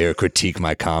you dare critique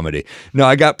my comedy. No,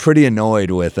 I got pretty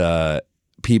annoyed with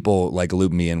people like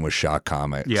loop me in with shock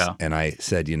comics. Yeah. And I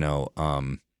said, no,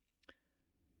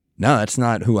 that's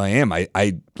not who I am.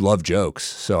 I love jokes.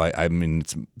 So I mean,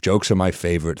 jokes are my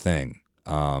favorite thing.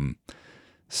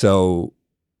 So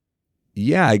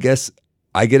yeah, I guess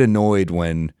I get annoyed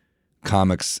when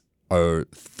comics are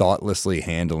thoughtlessly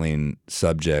handling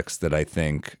subjects that I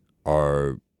think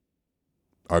are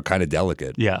kind of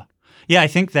delicate. Yeah. Yeah, I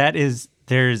think there's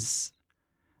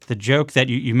the joke that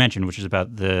you mentioned, which is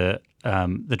about the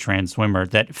trans swimmer,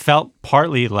 that felt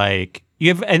partly like you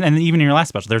have, and even in your last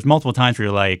special, there's multiple times where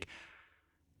you're like,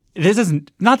 this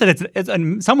isn't, not that it's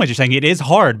in some ways you're saying it is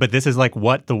hard, but this is like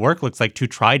what the work looks like to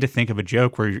try to think of a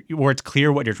joke where it's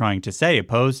clear what you're trying to say,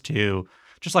 opposed to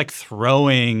just like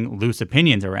throwing loose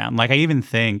opinions around. Like I even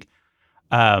think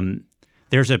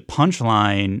there's a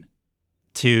punchline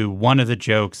to one of the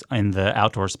jokes in the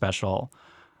outdoor special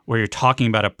where you're talking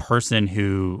about a person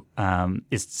who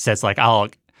says like,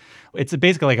 it's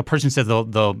basically like a person says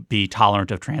they'll be tolerant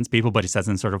of trans people, but he says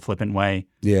in a sort of flippant way.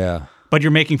 Yeah. But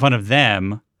you're making fun of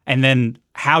them, and then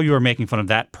how you are making fun of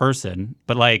that person,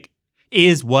 but like,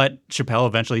 is what Chappelle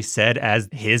eventually said as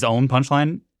his own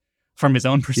punchline from his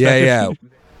own perspective. Yeah.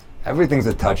 Everything's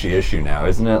a touchy issue now,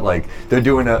 isn't it? Like, they're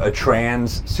doing a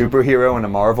trans superhero in a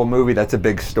Marvel movie. That's a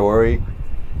big story.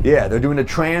 Yeah, they're doing a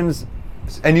trans...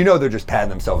 And they're just patting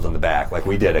themselves on the back. Like,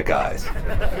 we did it, guys.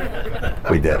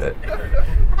 We did it.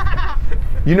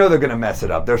 They're going to mess it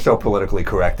up. They're so politically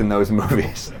correct in those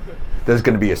movies. There's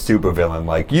going to be a supervillain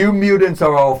like, you mutants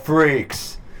are all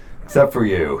freaks. Except for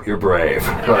you. You're brave.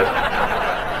 But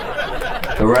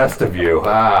the rest of you,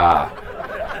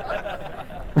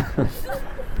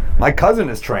 My cousin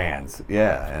is trans,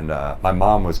 yeah, and my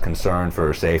mom was concerned for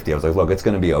her safety. I was like, look, it's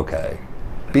going to be okay.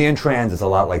 Being trans is a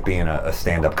lot like being a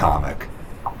stand-up comic.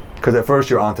 Because at first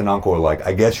your aunt and uncle are like,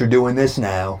 I guess you're doing this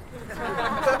now.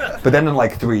 But then in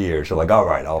like 3 years, you're like, all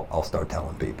right, I'll start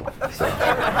telling people. So.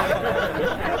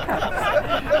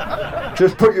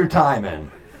 Just put your time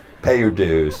in. Pay your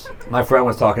dues. My friend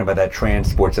was talking about that trans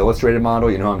Sports Illustrated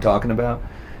model. You know who I'm talking about?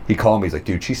 He called me. He's like,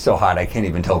 dude, she's so hot, I can't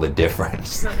even tell the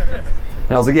difference. And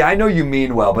I was like, yeah, I know you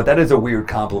mean well, but that is a weird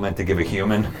compliment to give a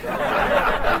human.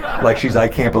 Like she's, I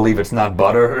can't believe it's not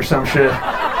butter or some shit.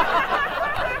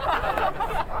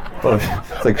 But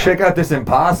it's like, check out this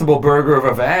Impossible Burger of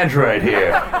a vag right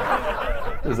here.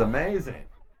 It was amazing.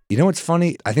 You know what's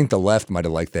funny? I think the left might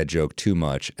have liked that joke too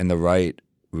much, and the right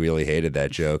really hated that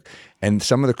joke. And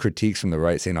some of the critiques from the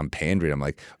right saying I'm pandering, I'm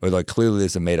like, clearly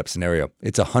there's a made-up scenario.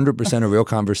 It's 100% a real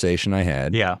conversation I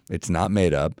had. Yeah. It's not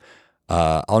made up.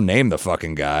 I'll name the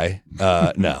fucking guy.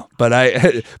 No, but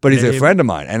he's a friend of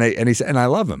mine, and I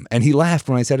love him. And he laughed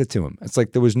when I said it to him. It's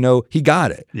like he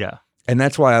got it. Yeah. And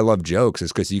that's why I love jokes,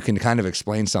 is because you can kind of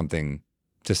explain something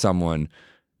to someone,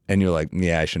 and you're like,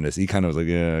 yeah, I shouldn't have. He kind of was like,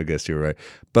 yeah, I guess you're right.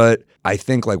 But I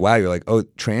think like, wow, you're like, oh,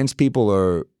 trans people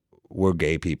were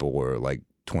gay people were like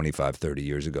 25, 30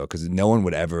 years ago, because no one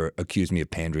would ever accuse me of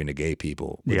pandering to gay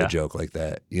people with a joke like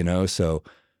that, So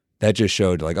that just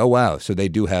showed like, oh, wow. So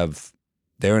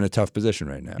they're in a tough position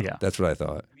right now. Yeah. That's what I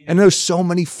thought. And there's so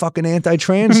many fucking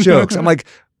anti-trans jokes. I'm like,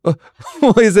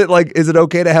 is it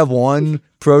okay to have one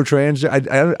pro-trans?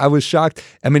 I was shocked.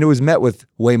 I mean, it was met with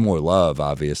way more love,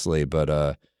 obviously,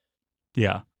 but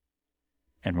yeah.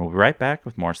 And we'll be right back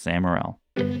with more Sam Morril.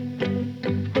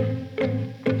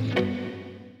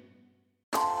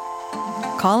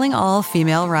 Calling all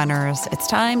female runners. It's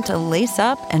time to lace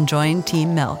up and join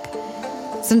Team Milk.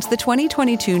 Since the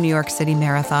 2022 New York City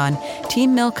Marathon,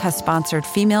 Team Milk has sponsored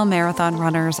female marathon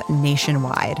runners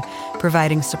nationwide,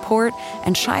 providing support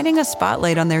and shining a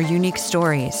spotlight on their unique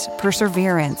stories,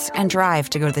 perseverance, and drive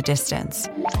to go the distance.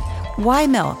 Why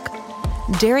milk?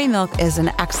 Dairy milk is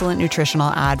an excellent nutritional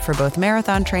ad for both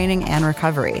marathon training and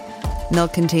recovery.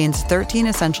 Milk contains 13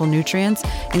 essential nutrients,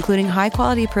 including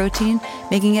high-quality protein,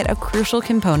 making it a crucial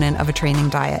component of a training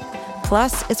diet.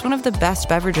 Plus, it's one of the best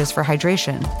beverages for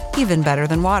hydration, even better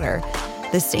than water.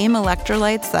 The same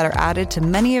electrolytes that are added to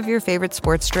many of your favorite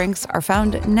sports drinks are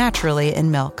found naturally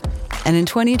in milk. And in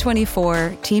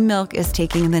 2024, Team Milk is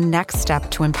taking the next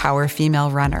step to empower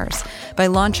female runners by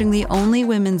launching the only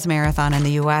women's marathon in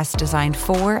the U.S. designed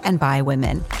for and by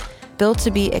women. Built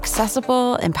to be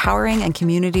accessible, empowering, and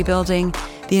community building,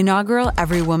 the inaugural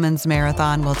Every Woman's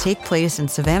Marathon will take place in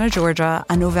Savannah, Georgia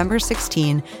on November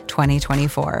 16,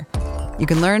 2024. You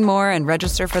can learn more and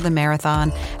register for the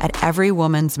marathon at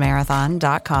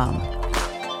everywomansmarathon.com.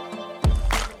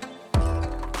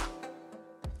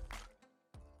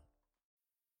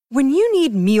 When you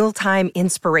need mealtime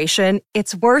inspiration,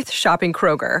 it's worth shopping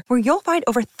Kroger, where you'll find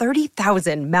over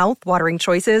 30,000 mouth-watering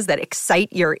choices that excite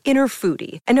your inner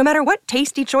foodie. And no matter what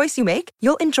tasty choice you make,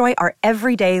 you'll enjoy our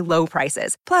everyday low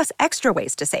prices, plus extra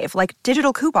ways to save, like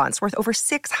digital coupons worth over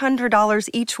 $600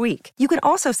 each week. You can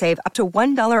also save up to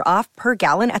 $1 off per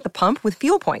gallon at the pump with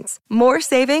fuel points. More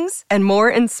savings and more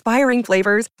inspiring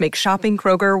flavors make shopping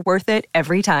Kroger worth it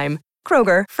every time.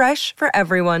 Kroger, fresh for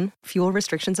everyone. Fuel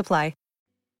restrictions apply.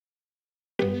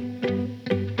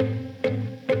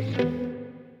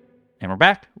 And we're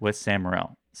back with Sam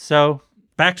Morril. So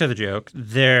Back to the joke.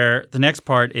 The next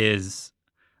part is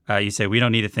you say, we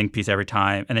don't need a think piece every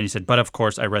time. And then you said, but of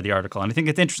course, I read the article. And I think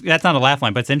it's interesting. That's not a laugh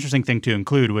line, but it's an interesting thing to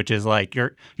include, which is like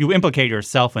you implicate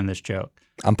yourself in this joke.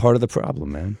 I'm part of the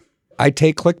problem, man. I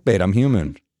take clickbait. I'm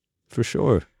human, for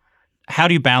sure. How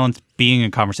do you balance being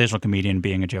a conversational comedian and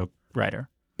being a joke writer?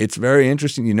 It's very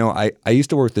interesting. You know, I used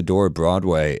to work the door at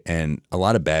Broadway, and a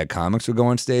lot of bad comics would go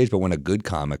on stage, but when a good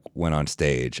comic went on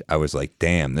stage, I was like,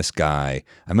 damn, this guy.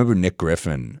 I remember Nick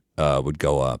Griffin would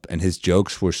go up, and his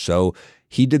jokes were so –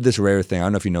 he did this rare thing. I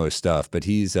don't know if you know his stuff, but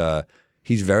he's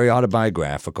very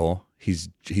autobiographical. He's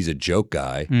a joke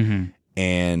guy,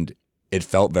 and it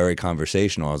felt very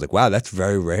conversational. I was like, wow, that's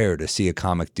very rare to see a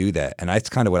comic do that, and that's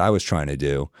kind of what I was trying to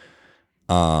do.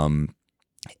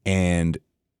 And –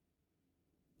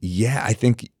 yeah, I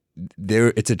think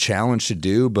it's a challenge to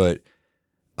do, but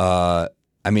I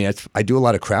mean, I do a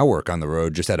lot of crowd work on the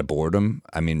road just out of boredom.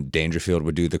 I mean, Dangerfield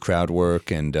would do the crowd work,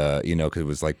 and you know, because it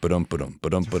was like ba-dum, ba-dum,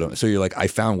 ba-dum, ba-dum. So you're like, I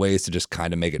found ways to just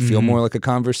kind of make it feel more like a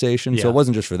conversation. Yeah. So it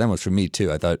wasn't just for them; it was for me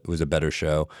too. I thought it was a better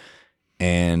show,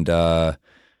 and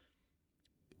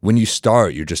when you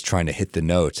start, you're just trying to hit the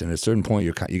notes, and at a certain point,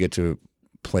 you get to a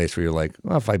place where you're like,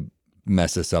 well, if I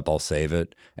mess this up, I'll save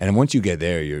it. And once you get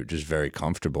there, you're just very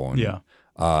comfortable. And, Yeah.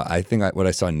 I think what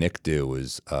I saw Nick do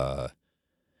was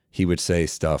he would say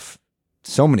stuff,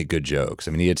 so many good jokes.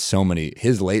 I mean, he had so many.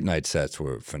 His late night sets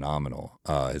were phenomenal,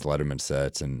 his Letterman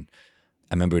sets. And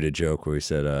I remember he did a joke where he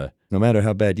said, no matter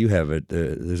how bad you have it,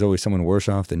 there's always someone worse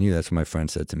off than you. That's what my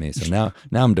friend said to me. So now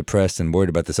I'm depressed and worried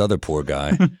about this other poor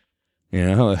guy, you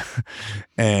know?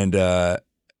 And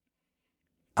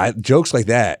jokes like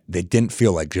that, they didn't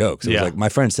feel like jokes. It was like, my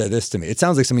friend said this to me. It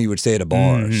sounds like something you would say at a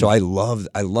bar. So I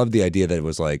loved the idea that it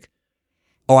was like,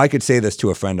 oh, I could say this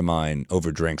to a friend of mine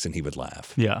over drinks and he would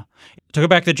laugh. Yeah. To go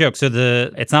back to the joke, so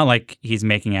it's not like he's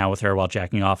making out with her while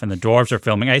jacking off and the dwarves are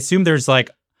filming. I assume there's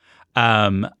like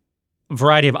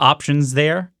variety of options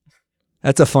there.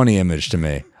 That's a funny image to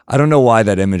me. I don't know why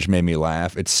that image made me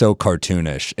laugh. It's so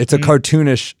cartoonish. It's a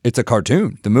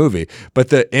cartoon, the movie, but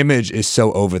the image is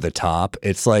so over the top.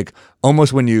 It's like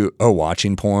almost when you are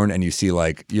watching porn and you see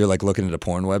like, you're like looking at a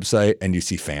porn website and you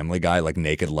see Family Guy, like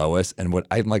naked Lois. And what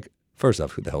I'm like, first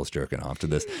off, who the hell's jerking off to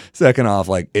this? Second off,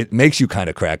 like it makes you kind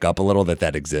of crack up a little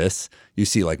that exists. You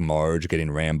see like Marge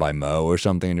getting rammed by Moe or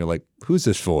something and you're like, who's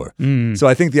this for? So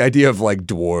I think the idea of like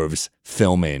dwarves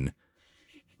filming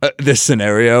this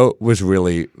scenario was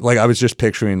really, like, I was just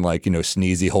picturing, like, you know,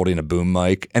 Sneezy holding a boom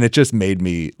mic, and it just made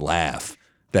me laugh,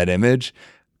 that image.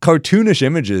 Cartoonish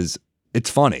images, it's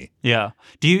funny. Yeah.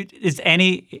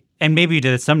 And maybe you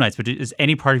did it some nights, but is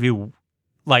any part of you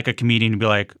like a comedian to be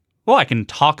like, well, I can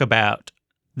talk about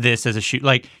this as a shoot?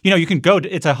 Like, you know, you can go,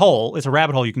 it's a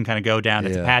rabbit hole you can kind of go down,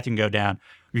 it's a path you can go down,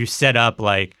 where you set up,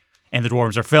 like, and the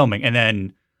dwarves are filming,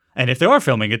 and if they are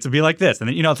filming, it's to be like this. And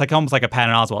then, you know, it's like almost like a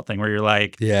Patton Oswalt thing where you're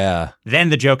like, yeah. Then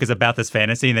the joke is about this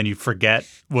fantasy, and then you forget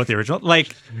what the original,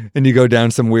 like. And you go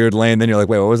down some weird lane, then you're like,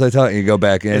 wait, what was I talking? You go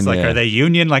back in. It's like, are they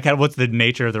union? Like, what's the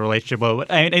nature of the relationship? Well,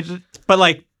 I mean, but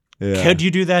like, Yeah. Could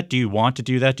you do that? Do you want to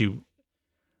do that?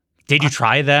 Did you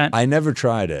try that? I never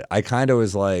tried it. I kind of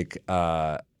was like,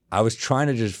 I was trying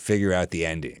to just figure out the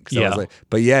ending. So I was like,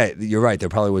 but yeah, you're right. There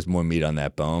probably was more meat on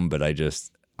that bone, but I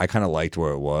kind of liked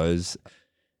where it was.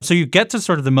 So you get to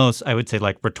sort of the most, I would say,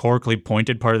 like rhetorically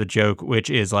pointed part of the joke, which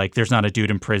is like, there's not a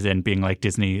dude in prison being like,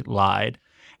 Disney lied.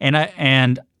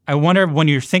 And I wonder, when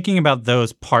you're thinking about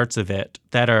those parts of it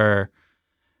that are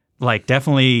like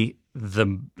definitely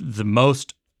the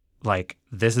most like,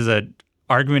 this is a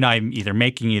argument I'm either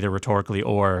making either rhetorically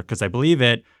or because I believe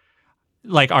it.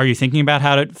 Like, are you thinking about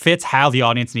how it fits, how the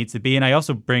audience needs to be? And I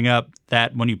also bring up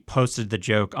that when you posted the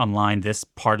joke online, this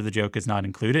part of the joke is not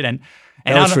included. And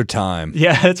that was for time.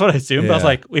 Yeah, that's what I assumed. Yeah. I was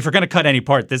like, if we're going to cut any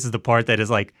part, this is the part that is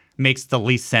like makes the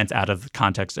least sense out of the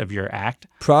context of your act.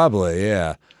 Probably,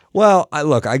 yeah. Well,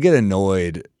 I get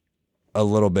annoyed a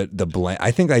little bit. I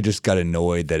think I just got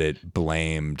annoyed that it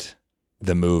blamed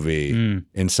the movie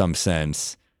in some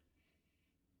sense.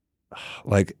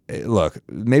 Like, look,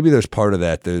 maybe there's part of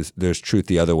that. There's truth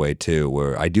the other way too,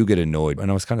 where I do get annoyed. And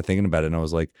I was kind of thinking about it, and I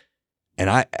was like, and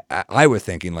I was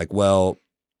thinking like, well,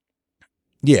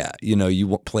 yeah,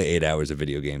 you play 8 hours of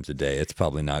video games a day. It's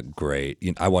probably not great.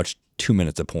 I watch 2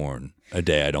 minutes of porn a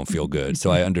day. I don't feel good.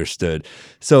 So I understood.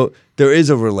 So there is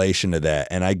a relation to that,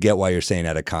 and I get why you're saying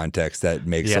out of context that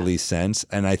makes the least sense.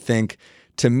 And I think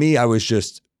to me,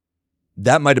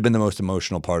 that might have been the most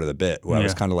emotional part of the bit, where I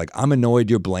was kind of like, I'm annoyed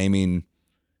you're blaming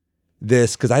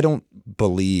this, because I don't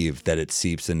believe that it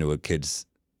seeps into a kid's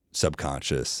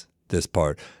subconscious, this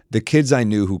part. The kids I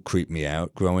knew who creeped me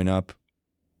out growing up,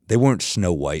 they weren't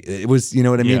Snow White. It was, you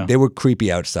know what I mean? Yeah. They were creepy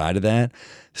outside of that.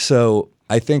 So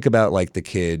I think about like the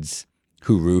kids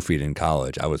who roofied in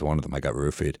college. I was one of them. I got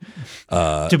roofied.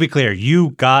 To be clear, I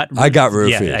got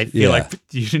roofied. Yeah, I feel like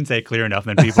you didn't say it clear enough,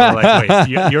 and people are like, wait,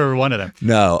 you're one of them.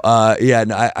 No,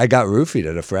 I got roofied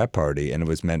at a frat party, and it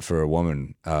was meant for a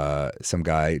woman. Some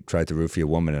guy tried to roofie a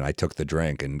woman, and I took the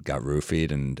drink and got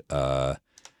roofied, and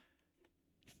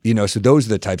so those are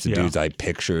the types of dudes I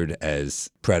pictured as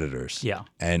predators. Yeah,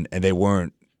 and they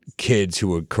weren't kids who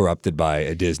were corrupted by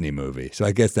a Disney movie. So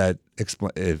I guess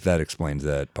if that explains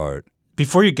that part.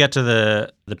 Before you get to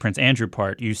the Prince Andrew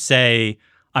part, you say,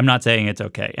 I'm not saying it's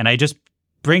okay. And I just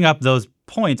bring up those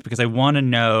points because I want to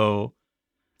know,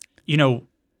 I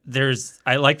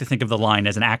like to think of the line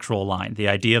as an actual line, the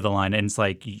idea of the line. And it's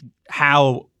like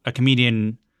how a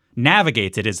comedian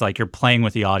navigates it is like you're playing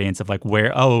with the audience of like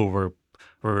or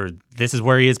this is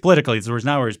where he is politically, this is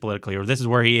not where he is politically, or this is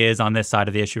where he is on this side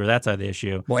of the issue or that side of the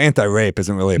issue. Well, anti-rape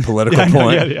isn't really a political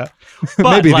point. Yeah.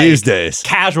 Maybe like, these days.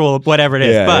 Casual, whatever it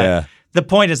is. The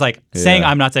point is like saying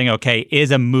I'm not saying okay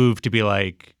is a move to be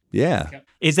like,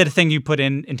 is it a thing you put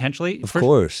in intentionally? Of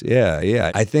course,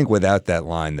 yeah. I think without that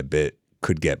line, the bit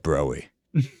could get broy.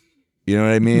 You know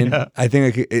what I mean? Yeah. I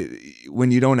think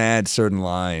when you don't add certain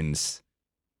lines,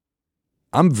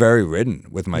 I'm very written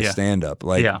with my stand-up.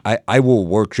 Like I will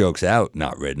work jokes out,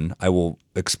 not written. I will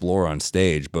explore on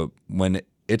stage, but when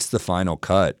it's the final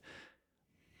cut,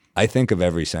 I think of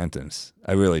every sentence.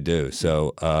 I really do.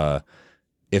 So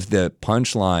if the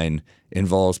punchline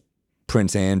involves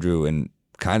Prince Andrew and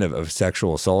kind of a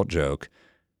sexual assault joke,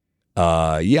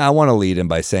 I want to lead in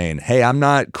by saying, hey, I'm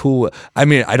not cool. I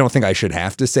mean, I don't think I should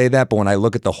have to say that, but when I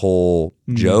look at the whole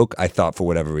joke, I thought for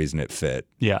whatever reason it fit.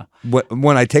 Yeah.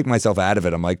 When I take myself out of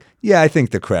it, I'm like, I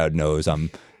think the crowd knows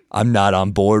I'm not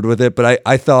on board with it. But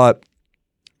I thought,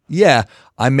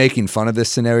 I'm making fun of this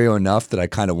scenario enough that I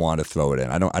kind of want to throw it in.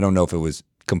 I don't know if it was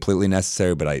completely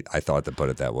necessary, but I thought to put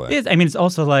it that way. It's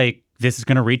also like this is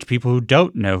going to reach people who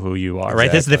don't know who you are,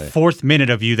 right? This is the fourth minute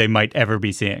of you they might ever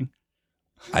be seeing.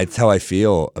 That's how I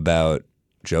feel about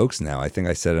jokes now. I think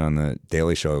I said it on the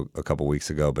Daily Show a couple weeks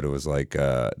ago, but it was like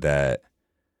that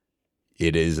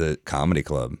it is a comedy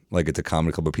club. Like it's a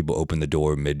comedy club where people open the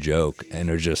door mid-joke and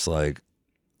they're just like,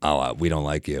 oh, we don't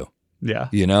like you. Yeah.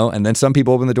 And then some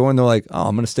people open the door and they're like, oh,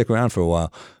 I'm going to stick around for a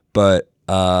while. But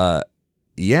I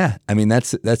mean,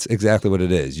 that's exactly what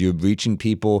it is. You're reaching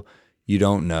people you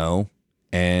don't know.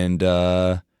 And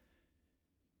I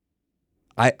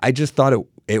just thought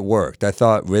it worked. I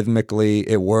thought rhythmically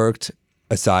it worked,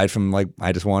 aside from like,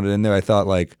 I just wanted it in there. I thought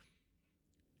like,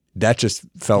 that just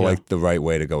felt like the right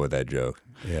way to go with that joke.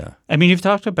 Yeah. I mean, you've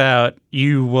talked about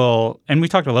and we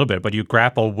talked a little bit, but you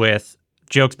grapple with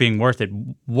jokes being worth it.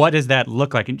 What does that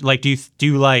look like? Like, do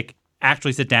you like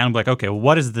actually sit down and be like, okay,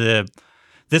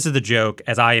 this is the joke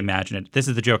as I imagine it. This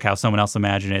is the joke how someone else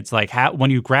imagined it. It's like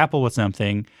when you grapple with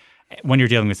something, when you're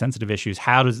dealing with sensitive issues,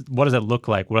 what does it look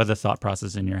like? What are the thought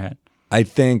processes in your head? I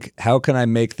think, how can I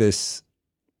make this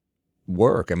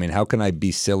work? I mean, how can I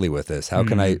be silly with this? How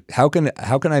can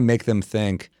I make them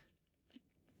think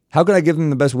how can I give them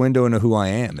the best window into who I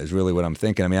am is really what I'm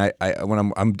thinking. I mean, I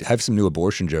when I have some new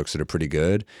abortion jokes that are pretty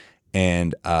good.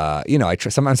 And, I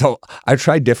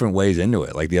try different ways into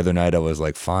it. Like the other night I was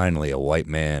like, finally a white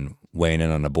man weighing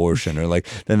in on abortion. Or like,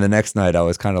 then the next night I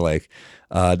was kind of like,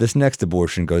 this next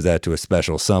abortion goes out to a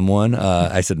special someone.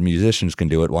 I said, musicians can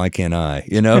do it. Why can't I?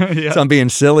 You know? Yeah. So I'm being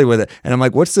silly with it. And I'm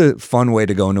like, what's a fun way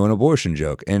to go into an abortion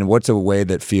joke? And what's a way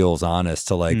that feels honest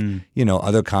to like,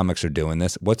 other comics are doing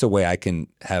this. What's a way I can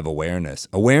have awareness?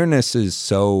 Awareness is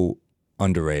so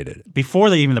underrated. Before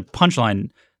even the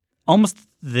punchline, almost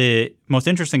the most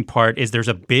interesting part is there's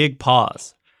a big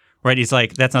pause, right? He's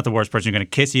like, that's not the worst person, you're going to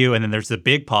kiss you. And then there's the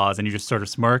big pause and you just sort of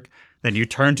smirk. Then you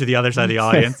turn to the other side of the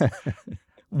audience.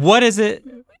 What is it?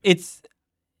 It's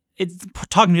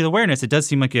talking to the awareness. It does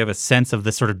seem like you have a sense of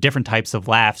the sort of different types of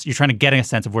laughs. You're trying to get a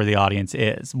sense of where the audience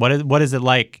is. What is it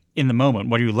like in the moment?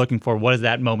 What are you looking for? What does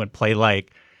that moment play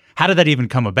like? How did that even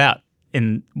come about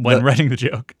when writing the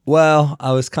joke? Well,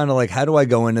 I was kind of like, how do I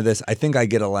go into this? I think I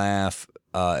get a laugh.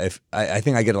 I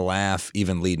think I get a laugh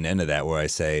even leading into that, where I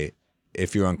say,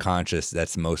 if you're unconscious,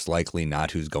 that's most likely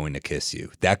not who's going to kiss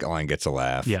you. That line gets a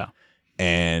laugh. Yeah.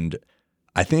 And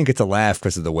I think it's a laugh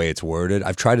because of the way it's worded.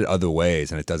 I've tried it other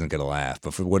ways and it doesn't get a laugh.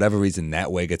 But for whatever reason,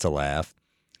 that way gets a laugh.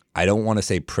 I don't want to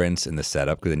say Prince in the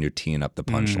setup because then you're teeing up the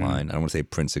punchline. I don't want to say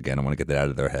Prince again. I want to get that out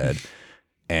of their head.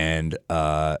 And,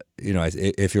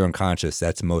 if you're unconscious,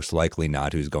 that's most likely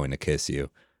not who's going to kiss you.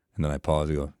 And then I pause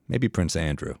and go, maybe Prince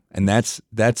Andrew. And it's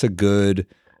a good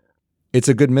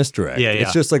misdirect. Yeah.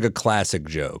 It's just like a classic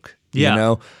joke. Yeah. You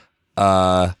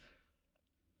know?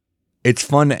 It's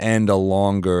fun to end a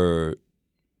longer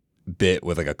bit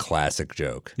with like a classic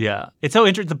joke. Yeah. It's so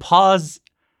interesting. The pause,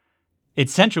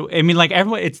 it's central. I mean, like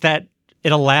everyone, it's that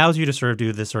it allows you to sort of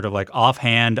do this sort of like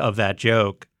offhand of that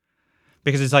joke.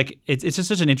 Because it's like, it's just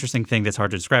such an interesting thing that's hard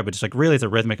to describe, but it's like really it's a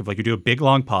rhythmic of like you do a big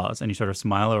long pause and you sort of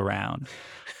smile around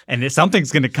and if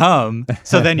something's going to come.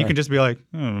 So then you can just be like,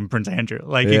 Prince Andrew.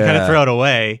 Like you kind of throw it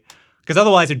away. Because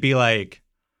otherwise it'd be like,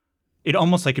 it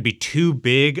almost like it'd be too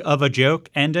big of a joke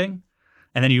ending.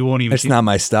 And then you won't even. It's not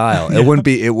my style. It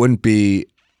wouldn't be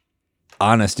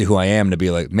honest to who I am to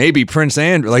be like, maybe Prince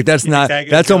Andrew. Like that's not,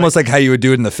 exactly. that's almost like how you would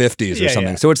do it in the 50s or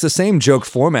something. Yeah. So it's the same joke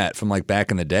format from like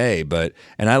back in the day,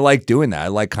 and I like doing that. I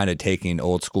like kind of taking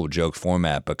old school joke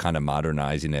format, but kind of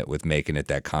modernizing it with making it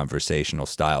that conversational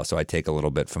style. So I take a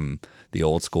little bit from the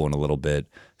old school and a little bit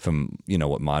from,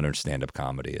 what modern stand-up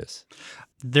comedy is.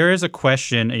 There is a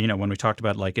question, when we talked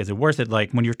about like, is it worth it?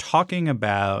 Like when you're talking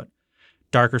about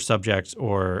darker subjects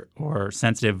or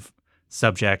sensitive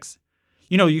subjects,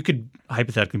 you could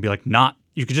hypothetically be like,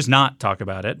 you could just not talk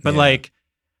about it. But like,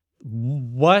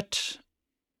 what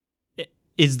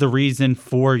is the reason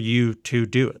for you to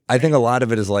do it? I think a lot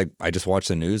of it is like, I just watch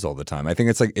the news all the time. I think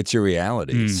it's like, it's your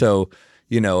reality. So,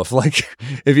 if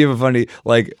you have a funny,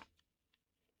 like,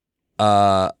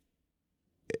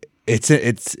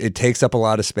 it takes up a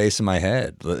lot of space in my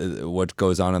head, what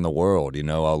goes on in the world.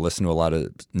 I'll listen to a lot of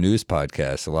news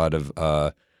podcasts, a lot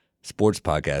of, sports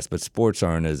podcasts, but sports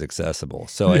aren't as accessible.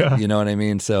 So, you know what I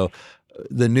mean? So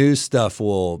the news stuff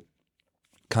will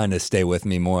kind of stay with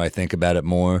me more. I think about it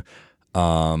more.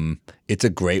 It's a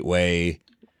great way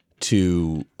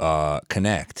to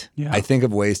connect. Yeah. I think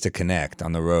of ways to connect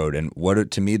on the road. And what are,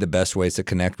 to me, the best ways to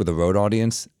connect with a road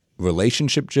audience?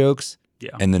 Relationship jokes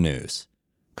and the news.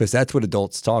 Because that's what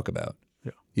adults talk about.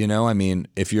 Yeah. I mean,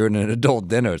 if you're in an adult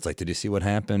dinner, it's like, did you see what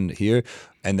happened here?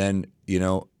 And then,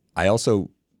 I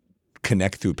also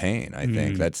connect through pain. I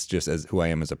think that's just as who I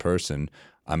am as a person.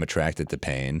 I'm attracted to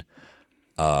pain.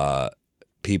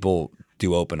 People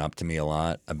do open up to me a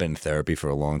lot. I've been in therapy for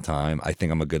a long time. I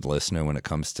think I'm a good listener when it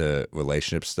comes to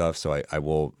relationship stuff. So I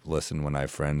will listen when I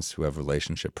have friends who have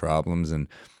relationship problems, and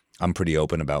I'm pretty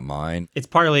open about mine. It's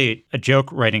partly a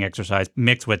joke writing exercise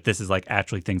mixed with this is like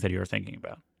actually things that you're thinking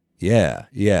about.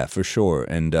 Yeah, for sure.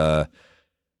 And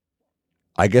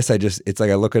I guess it's like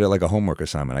I look at it like a homework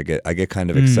assignment. I get kind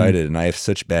of excited, and I have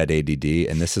such bad ADD,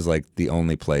 and this is like the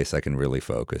only place I can really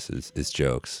focus is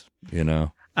jokes,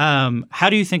 How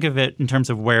do you think of it in terms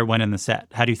of where, when in the set?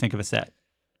 How do you think of a set?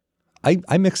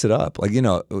 I mix it up. Like,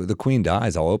 the Queen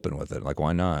dies, I'll open with it. Like,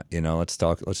 why not?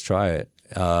 Let's try it.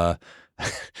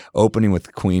 Opening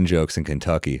with Queen jokes in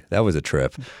Kentucky. That was a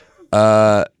trip.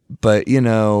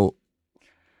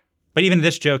 But even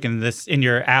this joke in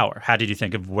your hour, how did you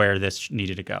think of where this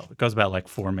needed to go? It goes about like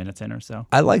 4 minutes in or so.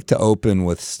 I like to open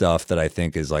with stuff that I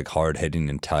think is like hard hitting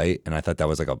and tight. And I thought that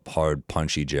was like a hard,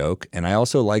 punchy joke. And I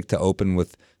also like to open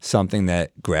with something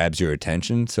that grabs your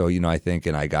attention. So, I think,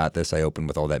 and I got this, I opened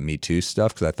with all that Me Too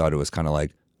stuff because I thought it was kind of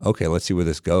like, okay, let's see where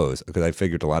this goes. Because I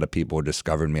figured a lot of people were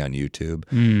discovering me on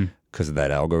YouTube. because of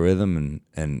that algorithm,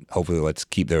 and hopefully let's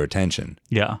keep their attention.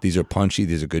 Yeah. These are punchy.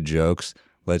 These are good jokes.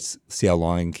 Let's see how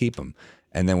long I can keep them.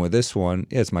 And then with this one,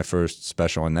 yeah, it's my first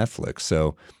special on Netflix.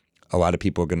 So a lot of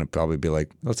people are going to probably be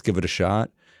like, let's give it a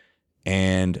shot.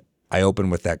 And I open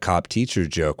with that cop teacher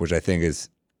joke, which I think is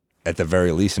at the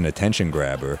very least an attention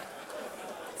grabber.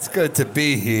 It's good to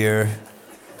be here.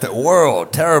 The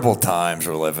world, terrible times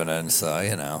we're living in, so,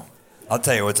 you know. I'll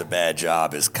tell you what's a bad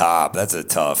job is cop. That's a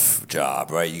tough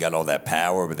job, right? You got all that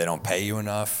power, but they don't pay you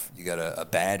enough. You got a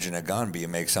badge and a gun, but you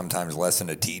make sometimes less than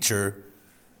a teacher.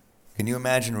 Can you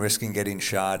imagine risking getting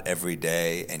shot every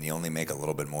day and you only make a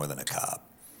little bit more than a cop?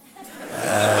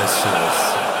 That's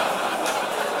just...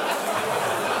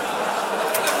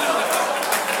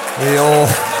 The old...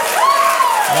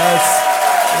 That's,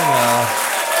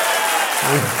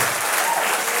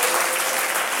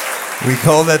 we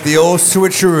call that the old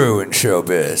switcheroo in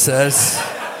showbiz. That's...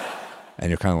 And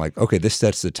you're kind of like, okay, this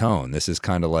sets the tone. This is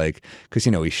kind of like, because,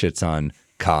 you know, he shits on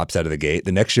cops out of the gate.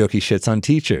 The next joke, he shits on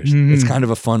teachers. Mm-hmm. It's kind of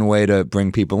a fun way to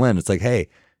bring people in. It's like, hey,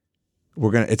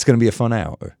 it's going to be a fun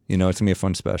hour. You know, it's going to be a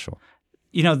fun special.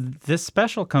 You know, this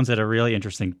special comes at a really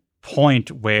interesting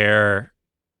point where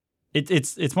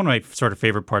it's one of my sort of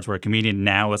favorite parts where a comedian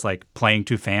now is like playing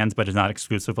to fans, but is not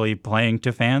exclusively playing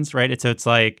to fans, right? It's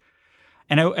like,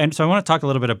 and so I want to talk a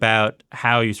little bit about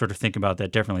how you sort of think about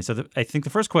that differently. So I think the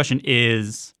first question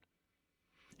is,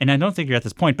 and I don't think you're at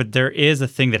this point, but there is a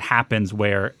thing that happens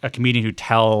where a comedian who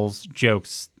tells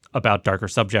jokes about darker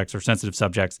subjects or sensitive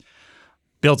subjects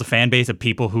builds a fan base of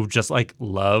people who just like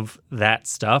love that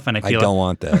stuff. And I don't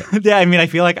want that. Yeah, I mean, I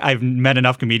feel like I've met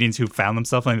enough comedians who found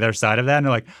themselves on the other side of that, and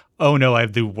they're like, "Oh no, I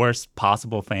have the worst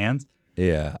possible fans."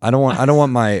 Yeah, I don't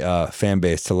want my fan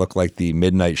base to look like the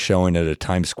midnight showing at a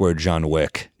Times Square John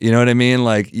Wick. You know what I mean?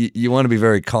 Like you want to be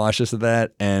very cautious of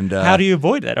that. And how do you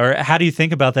avoid that, or how do you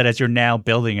think about that as you're now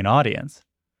building an audience?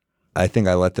 I think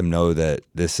I let them know that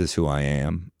this is who I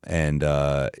am, and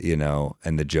you know,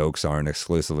 and the jokes aren't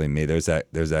exclusively me. There's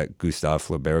that Gustave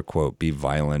Flaubert quote: "Be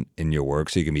violent in your work,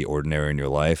 so you can be ordinary in your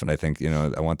life." And I think, you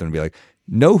know, I want them to be like,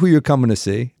 know who you're coming to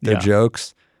see. They're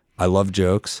jokes. I love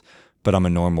jokes, but I'm a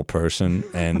normal person,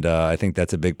 and I think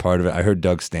that's a big part of it. I heard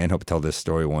Doug Stanhope tell this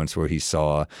story once where he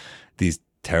saw these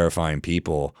terrifying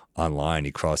people online.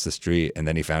 He crossed the street, and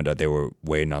then he found out they were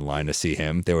waiting online to see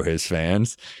him. They were his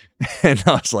fans, and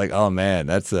I was like, "Oh man,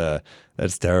 that's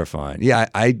terrifying." Yeah,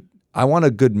 I want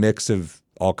a good mix of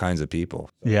all kinds of people.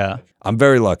 Yeah, I'm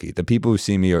very lucky. The people who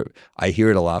see me I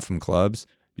hear it a lot from clubs.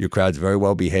 Your crowd's very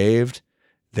well behaved.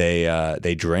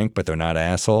 They drink, but they're not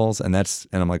assholes, and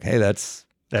I'm like, hey, that's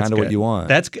kind of what you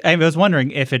want. I was wondering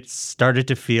if it started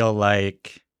to feel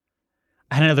like,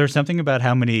 I don't know, there's something about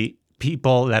how many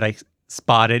people that I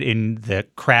spotted in the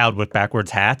crowd with backwards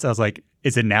hats. I was like,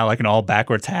 is it now like an all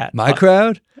backwards hat? My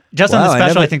crowd? Just on the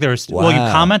special, I think there was, well, you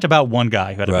comment about one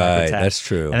guy who had a backwards hat. Right, that's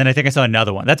true. And then I think I saw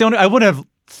another one. That's the only, I wouldn't have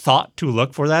thought to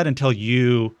look for that until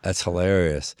you That's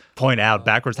hilarious. point out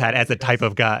backwards hat as a type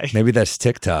of guy. Maybe that's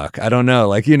TikTok. I don't know.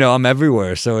 Like, you know, I'm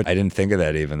everywhere. So I didn't think of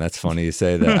that even. That's funny you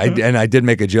say that. And I did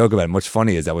make a joke about it. And what's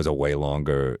funny is that was a way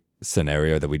longer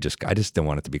scenario that I just didn't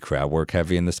want it to be crowd work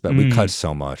heavy in the special. We cut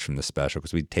so much from the special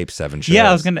because we taped 7 shows. Yeah,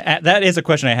 I was going to that is a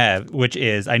question I have, which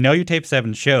is, I know you taped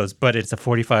 7 shows, but it's a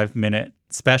 45-minute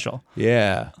special.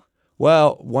 Yeah.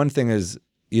 Well, one thing is,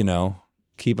 you know,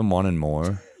 keep them wanting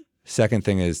more. Second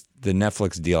thing is the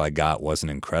Netflix deal I got wasn't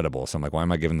incredible. So I'm like, why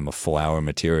am I giving them a full hour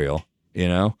material, you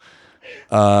know?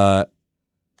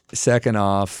 Second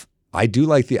off, I do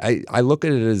like I look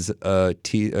at it as a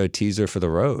teaser for the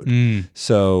road.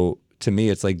 So to me,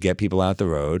 it's like get people out the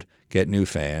road, get new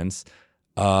fans.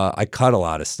 I cut a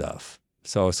lot of stuff.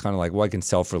 So it's kind of like, well, I can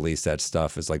self-release that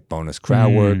stuff as like bonus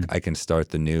crowd work. I can start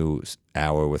the new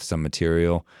hour with some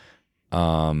material.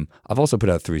 I've also put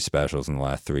out 3 specials in the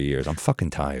last 3 years. I'm fucking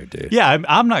tired, dude. Yeah,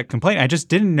 I'm not complaining. I just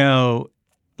didn't know,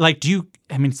 like,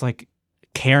 it's like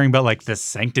caring about like the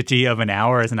sanctity of an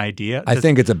hour as an idea. I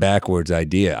think it's a backwards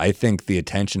idea. I think the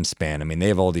attention span, I mean, they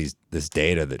have all this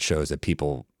data that shows that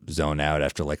people zone out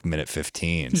after like minute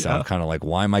 15. So I'm kind of like,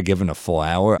 why am I giving a full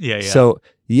hour? Yeah. So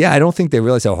yeah, I don't think they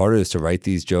realize how hard it is to write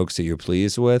these jokes that you're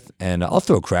pleased with. And I'll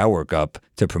throw crowd work up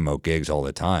to promote gigs all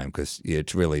the time because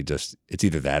it's really just, it's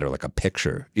either that or like a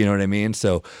picture. You know what I mean?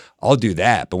 So I'll do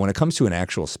that. But when it comes to an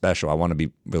actual special, I want to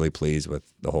be really pleased with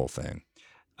the whole thing.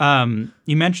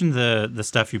 You mentioned the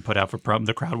stuff you put out for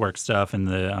the crowd work stuff and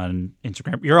on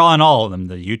Instagram. You're on all of them,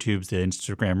 the YouTubes, the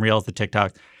Instagram Reels, the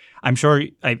TikToks. I'm sure,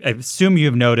 I assume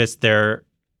you've noticed there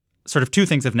sort of 2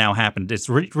 things have now happened. It's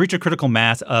reached a critical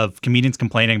mass of comedians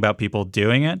complaining about people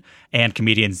doing it and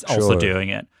comedians also doing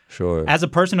it. Sure. As a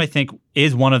person who I think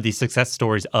is one of the success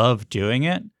stories of doing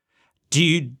it,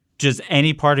 does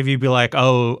any part of you be like,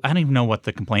 oh, I don't even know what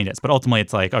the complaint is, but ultimately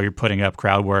it's like, oh, you're putting up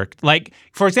crowd work. Like,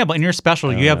 for example, in your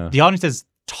special, you have the audience is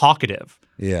talkative.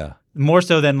 Yeah. More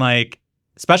so than like,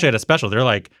 especially at a special, they're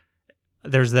like,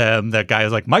 there's that guy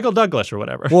who's like Michael Douglas or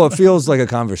whatever. Well, it feels like a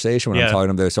conversation when Yeah. I'm talking to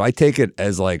them there. So I take it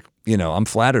as like, I'm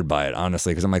flattered by it,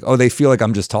 honestly, because I'm like, oh, they feel like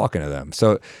I'm just talking to them.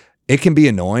 So it can be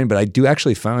annoying, but I do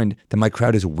actually find that my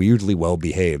crowd is weirdly well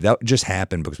behaved. That just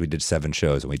happened because we did 7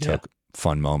 shows and we took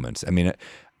fun moments. I mean,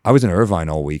 I was in Irvine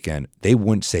all weekend. They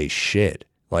wouldn't say shit.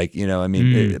 Like,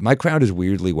 my crowd is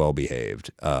weirdly well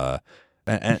behaved.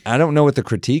 And I don't know what the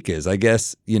critique is. I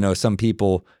guess, some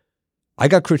people, I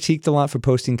got critiqued a lot for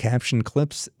posting caption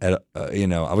clips. I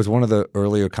was one of the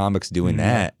earlier comics doing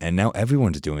that, and now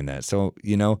everyone's doing that. So,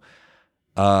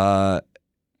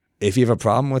 if you have a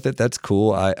problem with it, that's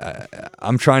cool.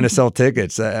 I'm trying to sell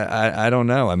tickets. I don't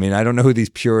know. I mean, I don't know who these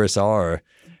purists are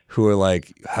who are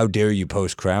like, how dare you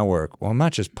post crowd work? Well, I'm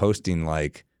not just posting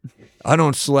like, I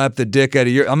don't slap the dick out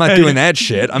of your, I'm not doing that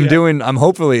shit. I'm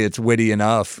hopefully it's witty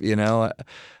enough,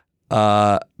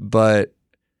 but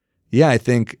yeah, I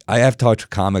think I have talked to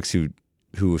comics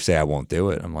who say I won't do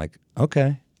it. I'm like,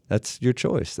 okay, that's your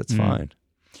choice. That's fine.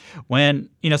 When,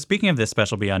 speaking of this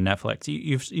special be on Netflix,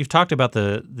 you've talked about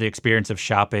the experience of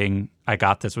shopping I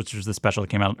Got This, which was the special that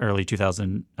came out in early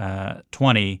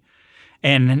 2020.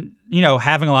 And,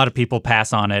 having a lot of people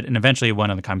pass on it, and eventually it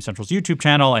went on the Comedy Central's YouTube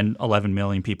channel, and 11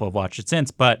 million people have watched it since.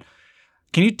 But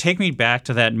can you take me back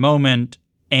to that moment,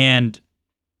 and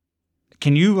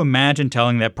can you imagine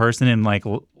telling that person in, like,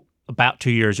 about 2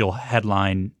 years you'll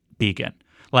headline Beacon?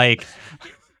 Like...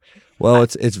 Well,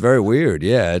 it's very weird.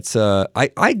 Yeah, it's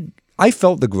I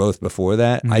felt the growth before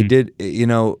that. I did.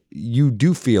 You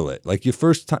do feel it. Like your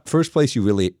first place, you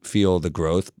really feel the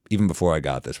growth. Even before I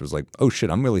got this, was like, oh shit,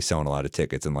 I'm really selling a lot of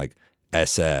tickets in like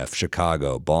SF,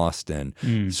 Chicago, Boston,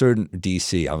 certain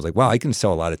DC. I was like, wow, I can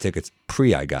sell a lot of tickets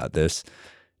pre I got this,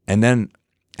 and then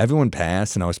everyone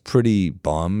passed, and I was pretty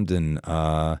bummed, and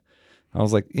I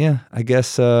was like, yeah, I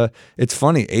guess it's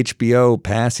funny. HBO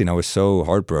passing, I was so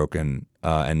heartbroken.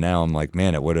 And now I'm like,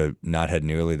 man, it would have not had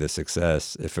nearly the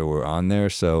success if it were on there.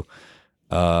 So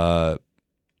I'm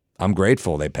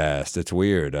grateful they passed. It's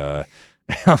weird. I'm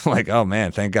like, oh,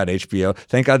 man, thank God HBO.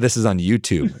 Thank God this is on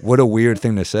YouTube. What a weird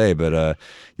thing to say. But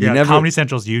Comedy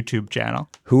Central's YouTube channel.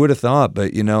 Who would have thought?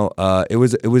 But, it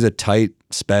was a tight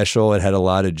special. It had a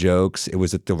lot of jokes. It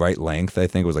was at the right length. I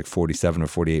think it was like 47 or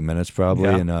 48 minutes probably.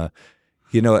 Yeah. And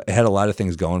it had a lot of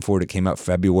things going for it. It came out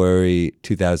February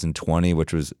 2020,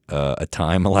 which was a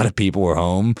time a lot of people were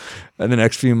home in the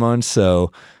next few months.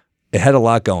 So it had a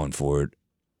lot going for it.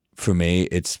 For me,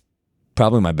 it's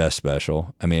probably my best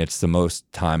special. I mean, it's the most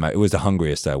time. It was the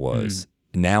hungriest I was.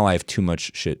 Now I have too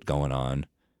much shit going on.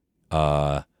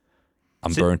 I'm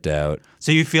burnt out.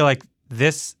 So you feel like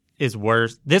this is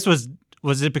worse?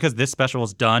 Was it because this special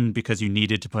was done because you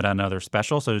needed to put out another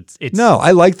special? So it's No,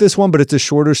 I like this one, but it's a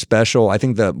shorter special. I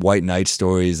think the White Knight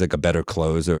story is like a better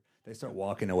closer. They start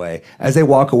walking away. As they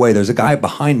walk away, there's a guy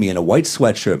behind me in a white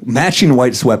sweatshirt, matching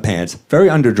white sweatpants, very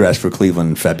underdressed for Cleveland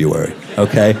in February,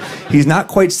 okay? He's not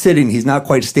quite sitting, he's not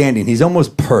quite standing, he's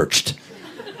almost perched.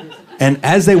 And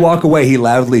as they walk away, he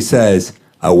loudly says,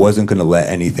 I wasn't going to let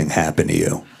anything happen to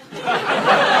you.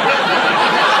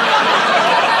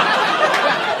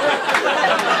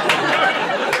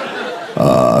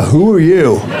 Who are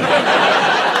you?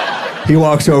 He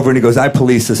walks over and he goes, I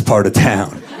police this part of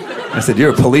town. I said, you're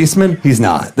a policeman? He's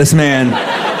not. This man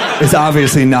is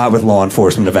obviously not with law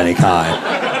enforcement of any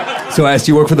kind. So I asked,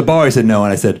 do you work for the bar? He said, no.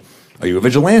 And I said, are you a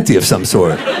vigilante of some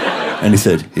sort? And he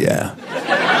said, yeah.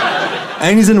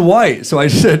 And he's in white. So I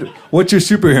said, what's your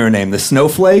superhero name, the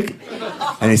Snowflake?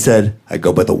 And he said, I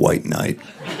go by the White Knight.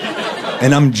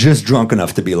 And I'm just drunk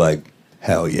enough to be like,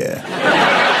 hell yeah.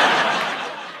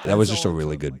 That was just a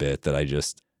really good bit that I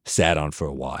just sat on for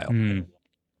a while.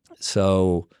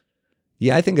 So,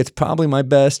 yeah, I think it's probably my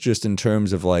best just in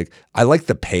terms of like, I like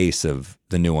the pace of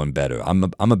the new one better. I'm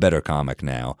a better comic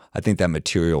now. I think that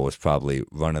material was probably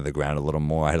run to the ground a little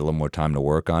more. I had a little more time to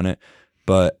work on it.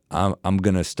 But I'm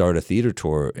going to start a theater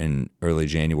tour in early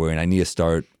January, and I need to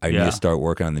start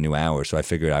working on the new hour. So I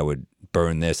figured I would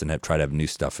burn this and try to have new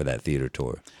stuff for that theater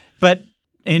tour. But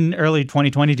in early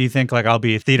 2020, do you think like I'll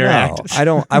be a theater act? I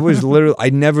don't. I was literally.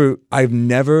 I've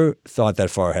never thought that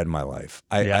far ahead in my life.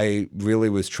 I really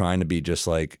was trying to be just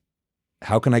like,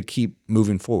 how can I keep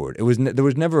moving forward? There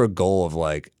was never a goal of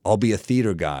like, I'll be a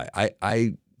theater guy.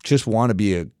 I just want to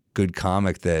be a good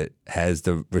comic that has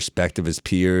the respect of his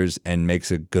peers and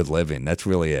makes a good living. That's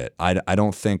really it. I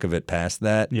don't think of it past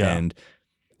that. Yeah. And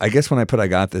I guess when I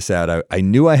got this out, I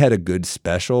knew I had a good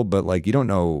special, but like, you don't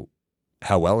know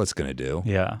how well it's going to do.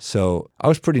 Yeah. So I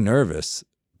was pretty nervous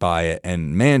by it,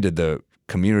 and man, did the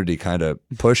community kind of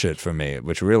push it for me,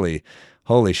 which really,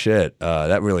 holy shit,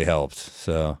 that really helped.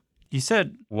 So You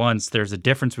said once there's a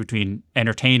difference between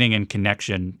entertaining and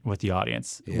connection with the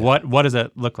audience. Yeah. What does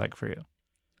that look like for you?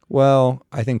 well,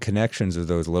 I think connections are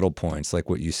those little points, like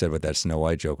what you said with that Snow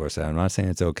White joke. Or something. I'm not saying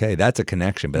it's okay. That's a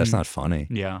connection, but that's not funny.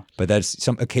 Yeah. But that's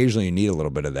occasionally you need a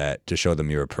little bit of that to show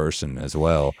them you're a person as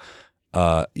well.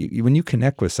 When you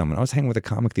connect with someone, I was hanging with a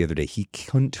comic the other day. He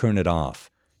couldn't turn it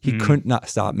off. He couldn't not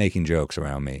stop making jokes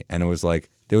around me, and it was like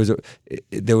there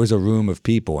was a room of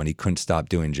people, and he couldn't stop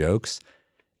doing jokes.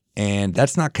 And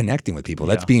that's not connecting with people.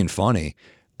 That's being funny.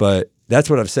 But that's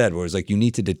what I've said. Where it's like you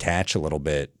need to detach a little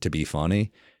bit to be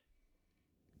funny.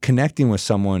 Connecting with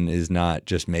someone is not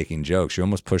just making jokes. You're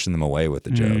almost pushing them away with the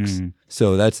jokes.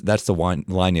 So that's the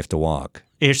line you have to walk.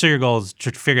 So your goal is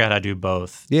to figure out how to do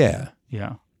both. Yeah,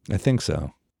 Yeah. I think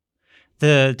so.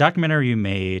 The documentary you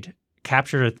made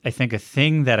captured, I think, a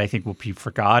thing that I think will be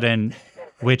forgotten,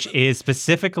 which is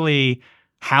specifically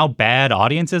how bad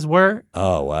audiences were.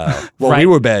 Oh, wow. Well, Right. we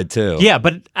were bad too. Yeah,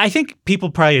 but I think people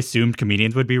probably assumed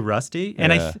comedians would be rusty.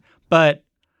 And Yeah.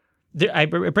 I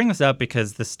bring this up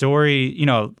because the story,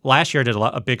 last year I did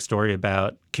a big story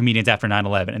about comedians after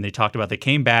 9/11, and they talked about they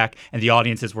came back and the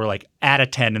audiences were like at a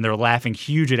 10 and they're laughing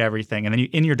huge at everything. And then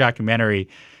in your documentary,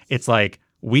 it's like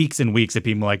weeks and weeks of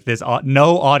people like this.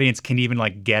 No audience can even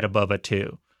like get above a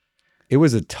 2. It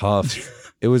was a tough This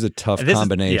is-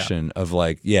 combination of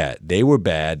like, yeah, they were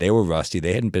bad. They were rusty.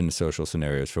 They hadn't been in social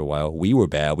scenarios for a while. We were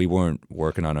bad. We weren't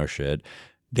working on our shit.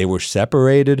 They were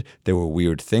separated. There were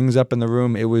weird things up in the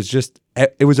room. It was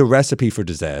a recipe for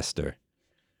disaster.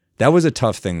 That was a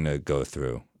tough thing to go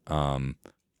through. I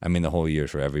mean, the whole year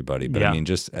for everybody, but Yeah. I mean,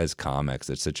 just as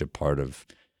comics, it's such a part of,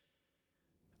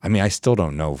 I mean, I still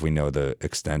don't know if we know the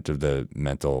extent of the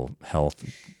mental health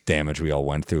damage we all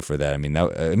went through for that. I mean,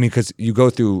 because you go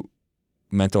through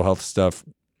mental health stuff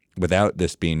without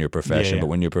this being your profession, Yeah. but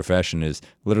when your profession is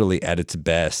literally at its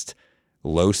best,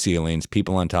 low ceilings,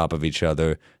 people on top of each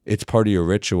other, it's part of your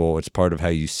ritual. It's part of how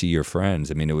you see your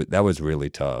friends. I mean, that was really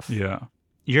tough. Yeah.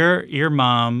 Your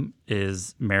mom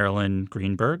is Marilyn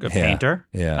Greenberg, a painter.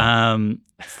 Yeah.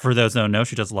 For those who don't know,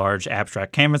 she does large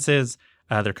abstract canvases.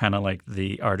 They're kind of like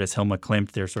the artist Hilma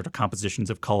Klimt. They're sort of compositions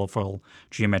of colorful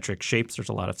geometric shapes. There's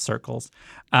a lot of circles.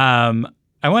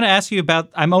 I want to ask you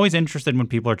about, I'm always interested when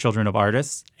people are children of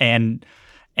artists. And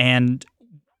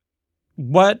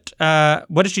what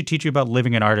did she teach you about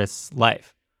living an artist's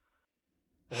life?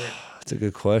 That's a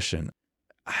good question.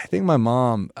 I think my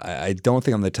mom, I don't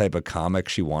think I'm the type of comic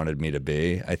she wanted me to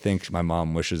be. I think my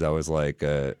mom wishes I was like,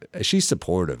 she's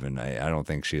supportive, and I don't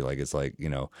think she like, it's like,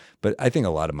 but I think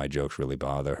a lot of my jokes really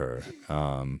bother her.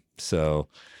 So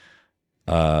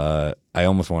I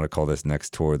almost want to call this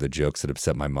next tour the Jokes That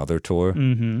Upset My Mother tour.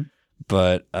 Mm-hmm.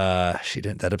 But she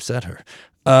didn't, that upset her.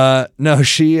 No,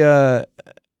 she, I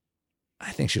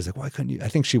think she was like, why couldn't you? I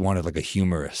think she wanted like a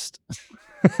humorist,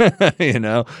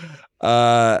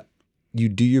 you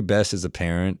do your best as a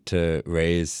parent to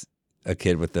raise a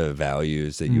kid with the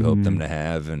values that you hope them to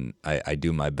have. And I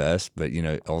do my best, but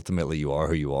ultimately you are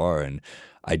who you are. And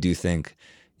I do think,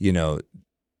 the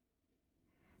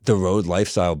road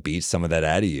lifestyle beats some of that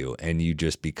out of you, and you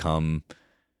just become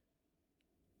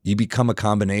a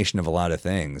combination of a lot of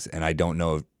things. And I don't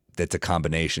know if that's a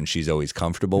combination she's always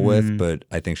comfortable with, but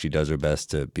I think she does her best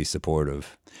to be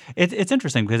supportive. It's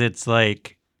interesting because it's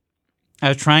like, I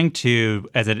was trying to,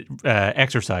 as an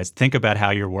exercise, think about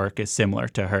how your work is similar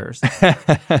to hers.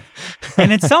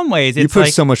 And in some ways, You it's put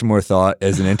like, so much more thought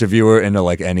as an interviewer into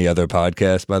like any other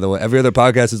podcast, by the way. Every other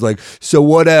podcast is like, so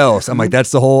what else? I'm like,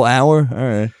 that's the whole hour? All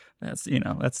right.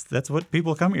 that's what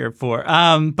people come here for.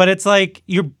 But it's like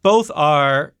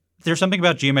there's something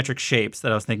about geometric shapes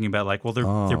that I was thinking about. Like, well,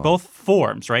 they're both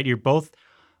forms, right? You both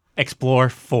explore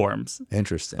forms.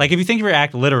 Interesting. Like if you think of your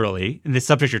act literally, the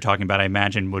subject you're talking about, I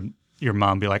imagine would your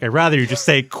mom be like, I'd rather you just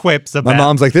say quips about. My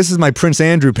mom's like, this is my Prince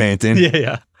Andrew painting.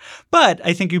 Yeah. But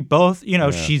I think you both,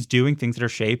 she's doing things that are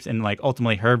shapes, and like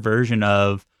ultimately her version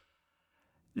of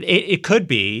it could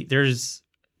be there's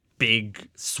big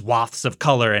swaths of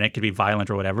color and it could be violent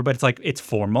or whatever, but it's like it's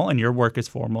formal, and your work is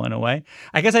formal in a way.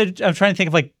 I guess I'm trying to think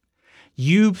of like,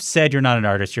 you said you're not an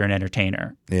artist, you're an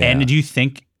entertainer. Yeah. And do you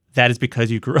think that is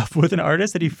because you grew up with an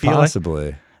artist that you feel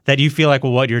Possibly. like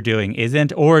well, what you're doing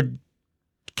isn't, or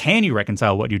can you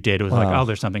reconcile what you did with like, oh,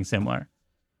 there's something similar?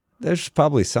 There's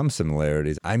probably some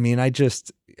similarities. I mean,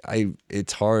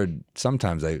 it's hard.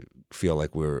 Sometimes I feel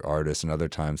like we're artists, and other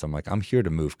times I'm like, I'm here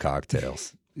to move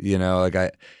cocktails.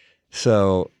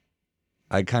 So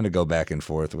I kind of go back and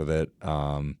forth with it.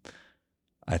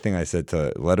 I I think I said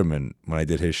to Letterman when I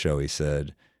did his show, he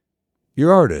said,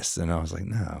 "You're artists," and I was like,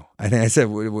 "No." I think I said,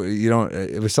 "You don't."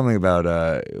 It was something about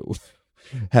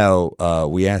how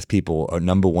we ask people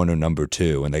number one or number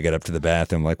two, and they get up to the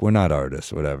bathroom like, "We're not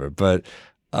artists," whatever. But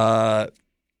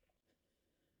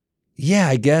yeah,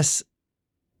 I guess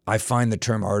I find the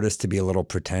term artist to be a little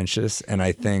pretentious, and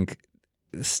I think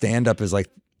stand-up is like.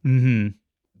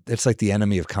 It's like the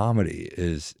enemy of comedy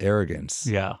is arrogance.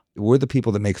 Yeah. We're the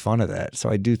people that make fun of that. So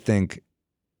I do think,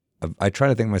 I try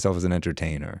to think of myself as an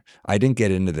entertainer. I didn't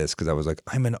get into this because I was like,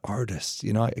 I'm an artist.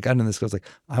 You know, I got into this because I was like,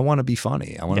 I want to be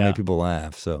funny. I want to make people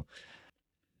laugh. So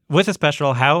with a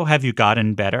special, how have you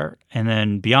gotten better? And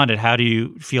then beyond it, how do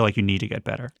you feel like you need to get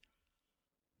better?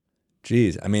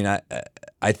 Geez, I mean,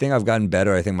 I think I've gotten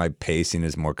better. I think my pacing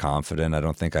is more confident. I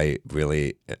don't think I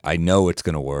know it's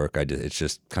going to work. It's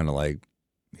just kind of like,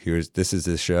 this is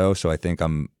this show, so I think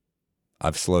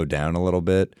I've slowed down a little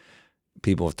bit.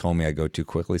 People have told me I go too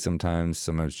quickly sometimes.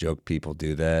 Sometimes joke people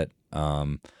do that.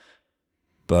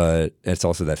 But it's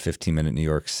also that 15-minute New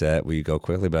York set where you go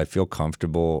quickly. But I feel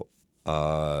comfortable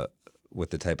with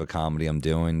the type of comedy I'm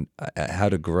doing. How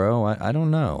to grow? I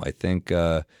don't know. I think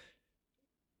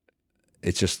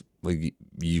it's just like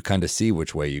you kind of see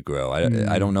which way you grow.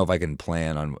 I don't know if I can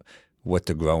plan on what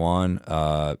to grow on.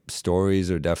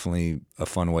 Stories are definitely a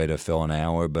fun way to fill an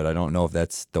hour, but I don't know if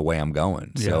that's the way I'm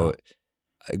going. Yeah. So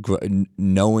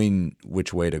knowing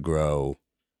which way to grow,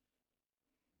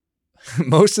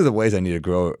 most of the ways I need to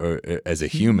grow are as a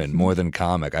human more than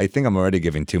comic. I think I'm already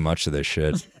giving too much to this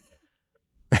shit.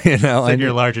 You know, so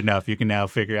you're large enough, you can now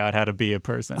figure out how to be a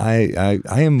person. I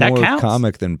am more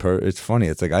comic than It's funny.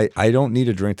 It's like I don't need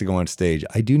a drink to go on stage.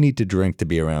 I do need to drink to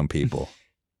be around people.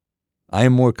 I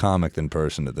am more comic than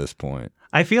person at this point.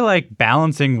 I feel like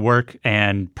balancing work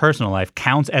and personal life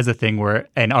counts as a thing where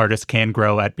an artist can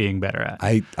grow at being better at.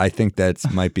 I think that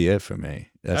might be it for me.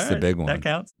 That's the big one. That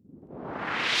counts.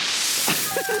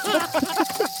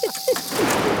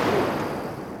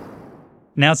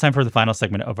 Now it's time for the final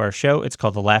segment of our show. It's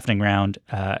called the Laughing Round.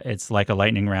 It's like a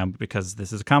lightning round because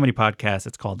this is a comedy podcast.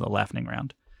 It's called the Laughing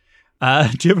Round.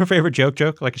 Do you have a favorite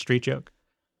joke, like a street joke?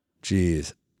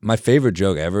 Jeez. My favorite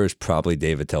joke ever is probably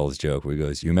Dave Attell's joke where he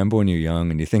goes, you remember when you're young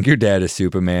and you think your dad is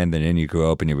Superman, then you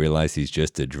grow up and you realize he's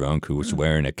just a drunk who's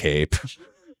wearing a cape.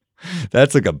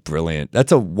 That's like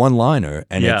that's a one-liner,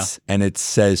 and it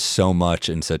says so much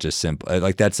in such a simple,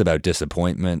 like that's about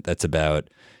disappointment. That's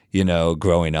about,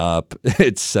 growing up.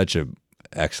 It's such a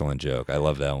excellent joke. I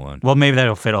love that one. Well, maybe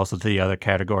that'll fit also to the other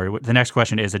category. The next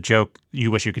question is a joke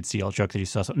you wish you could steal, a joke that you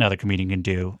saw another comedian can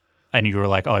do. And you were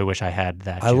like, oh, I wish I had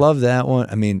that joke. I love that one.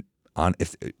 I mean,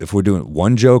 if we're doing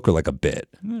one joke or like a bit?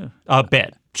 A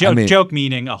bit. Joke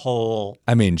meaning a whole...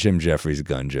 I mean, Jim Jeffries'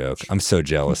 gun joke. I'm so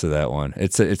jealous of that one.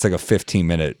 It's like a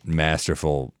 15-minute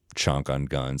masterful chunk on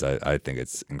guns. I think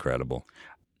it's incredible.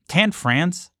 Tan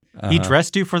France? He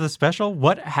dressed you for the special?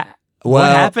 What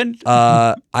happened?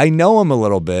 I know him a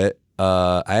little bit.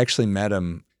 I actually met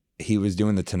him. He was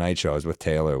doing The Tonight Show. I was with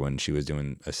Taylor when she was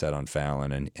doing a set on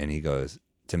Fallon, and he goes...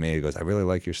 to me, he goes, I really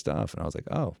like your stuff. And I was like,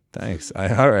 oh, thanks.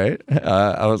 All right.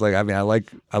 I was like, I mean, I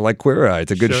like Queer Eye.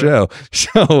 It's a good show.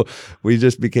 So we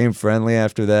just became friendly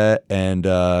after that. And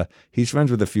he's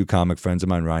friends with a few comic friends of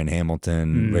mine, Ryan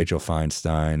Hamilton, Rachel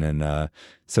Feinstein. And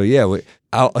so, yeah,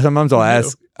 sometimes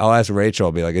I'll ask Rachel,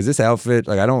 I'll be like, is this outfit,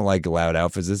 like, I don't like loud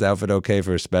outfits. Is this outfit okay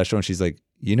for a special? And she's like,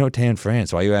 Tan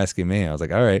France. Why are you asking me? I was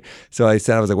like, all right. So I was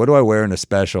like, what do I wear in a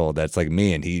special that's like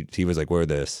me? And he was like, wear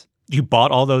this. You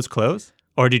bought all those clothes?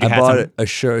 Or did you I bought a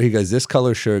shirt. He goes, this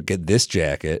color shirt, get this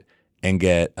jacket, and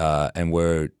and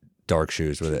wear dark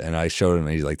shoes with it. And I showed him,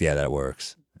 and he's like, yeah, that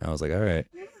works. And I was like, all right.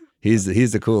 He's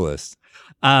the coolest.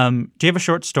 Do you have a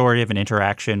short story of an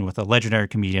interaction with a legendary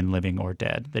comedian, living or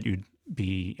dead, that you'd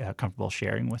be comfortable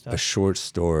sharing with us? A short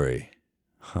story.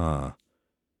 Huh.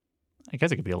 I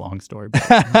guess it could be a long story.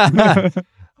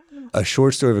 A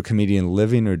short story of a comedian,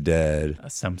 living or dead.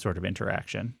 Some sort of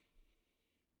interaction.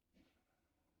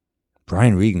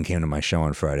 Brian Regan came to my show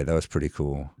on Friday. That was pretty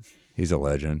cool. He's a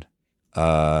legend.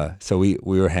 So we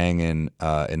were hanging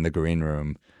in the green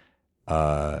room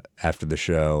after the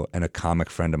show, and a comic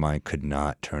friend of mine could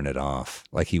not turn it off.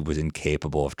 Like, he was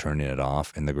incapable of turning it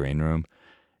off in the green room,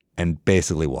 and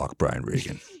basically walked Brian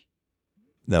Regan.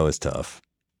 That was tough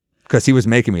because he was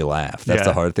making me laugh. That's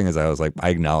the hard thing, is I was like,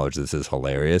 I acknowledge this is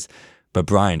hilarious. But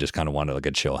Brian just kind of wanted like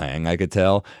a chill hang, I could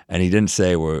tell. And he didn't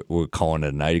say we're calling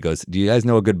it a night. He goes, do you guys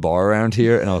know a good bar around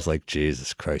here? And I was like,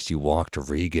 Jesus Christ, you walked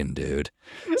Regan, dude.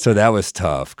 So that was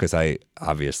tough because I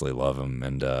obviously love him.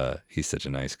 And he's such a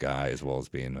nice guy as well as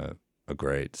being a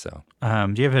great. So,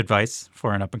 do you have advice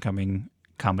for an up-and-coming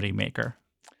comedy maker?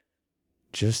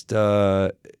 just right.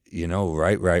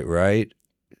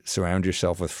 Surround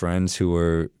yourself with friends who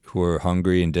are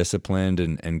hungry and disciplined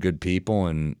and good people,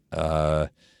 and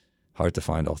hard to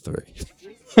find all three.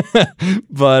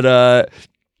 But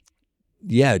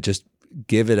yeah, just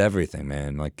give it everything,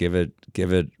 man. Like give it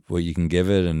what you can give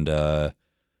it, and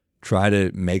try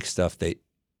to make stuff that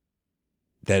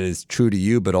is true to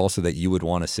you, but also that you would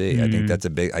want to see. I think that's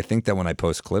I think that when I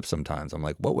post clips sometimes, I'm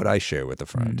like, what would I share with a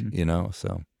friend?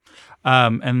 So.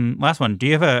 And last one, do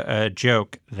you have a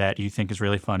joke that you think is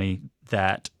really funny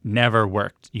that never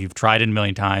worked? You've tried it a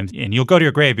million times, and you'll go to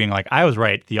your grave being like, I was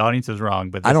right, the audience was wrong.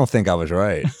 But I don't think I was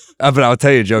right. But I'll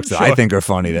tell you jokes that I think are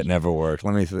funny that never worked.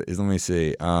 Let me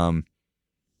see.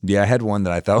 Yeah, I had one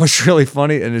that I thought was really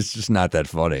funny, and it's just not that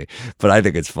funny, but I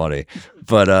think it's funny.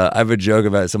 But I have a joke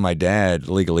about it. So my dad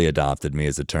legally adopted me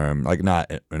as a term, like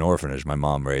not an orphanage. My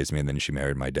mom raised me, and then she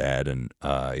married my dad, and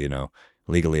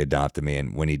legally adopted me.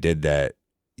 And when he did that,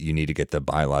 you need to get the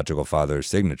biological father's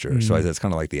signature. So that's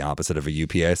kind of like the opposite of a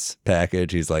UPS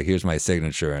package. He's like, here's my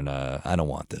signature, and I don't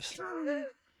want this.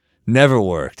 Never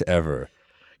worked, ever.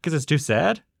 Because it's too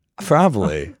sad?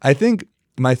 Probably. I think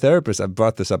my therapist, I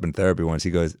brought this up in therapy once,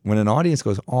 he goes, when an audience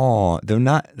goes, oh,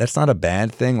 that's not a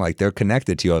bad thing. Like, they're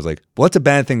connected to you. I was like, what's a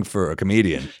bad thing for a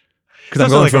comedian? Because I'm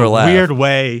going for a laugh. Weird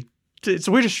way. It's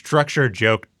a way to structure a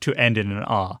joke to end in an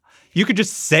awe. You could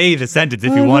just say the sentence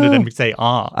if you wanted and say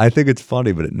awe. I think it's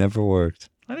funny, but it never worked.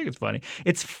 I think it's funny.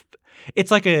 It's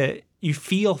like you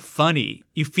feel funny.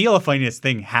 You feel a funniest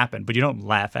thing happen, but you don't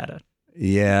laugh at it.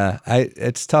 Yeah,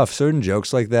 it's tough. Certain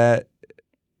jokes like that,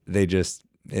 they just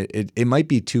it might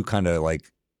be too kind of like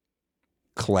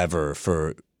clever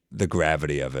for the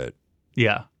gravity of it.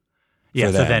 Yeah. Yeah.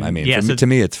 For them. To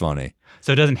me, it's funny.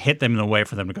 So it doesn't hit them in a way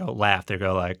for them to go laugh. They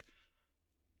go like,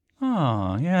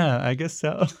 oh, yeah, I guess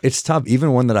so. It's tough.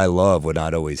 Even one that I love would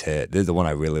not always hit. This is the one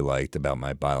I really liked about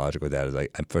my biological dad. Is like,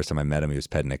 first time I met him, he was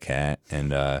petting a cat,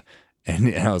 and I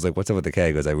was like, what's up with the cat?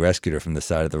 He goes, I rescued her from the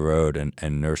side of the road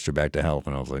and nursed her back to health.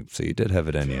 And I was like, so you did have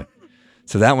it in you.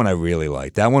 So that one I really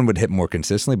liked. That one would hit more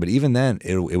consistently, but even then,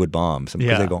 it would bomb.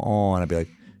 Because they go, oh, and I'd be like,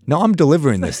 no, I'm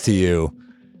delivering this to you.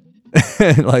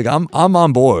 Like, I'm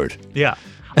on board. Yeah.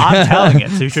 I'm telling it,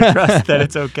 so you should trust that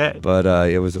it's okay. But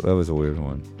it was a weird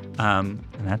one. And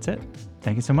that's it.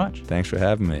 Thank you so much. Thanks for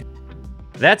having me.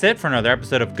 That's it for another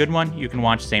episode of Good One. You can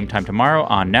watch same time tomorrow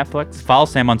on Netflix. Follow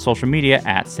Sam on social media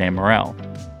at Sam Morrell.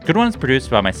 Good One is produced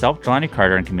by myself, Jelani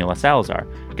Carter, and Camila Salazar.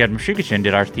 Gavin Mashikachin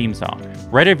did our theme song.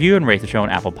 Write a review and rate the show on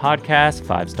Apple Podcasts.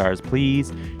 5 stars,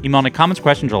 please. Email any comments,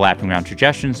 questions, or laughing around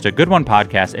suggestions to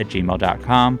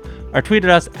goodonepodcast@gmail.com or tweet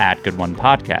at us at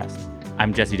goodonepodcast.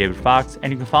 I'm Jesse David Fox,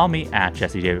 and you can follow me at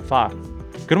Jesse David Fox.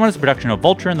 Good One is a production of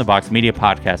Vulture and the Vox Media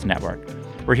Podcast Network.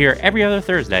 We're here every other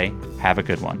Thursday. Have a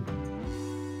good one.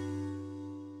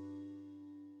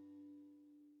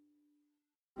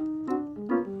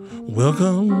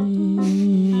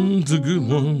 Welcome to Good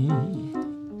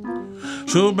One.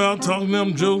 Show about talking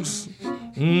them jokes,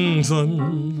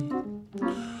 son.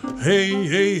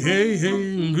 Hey,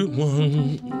 Good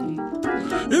One.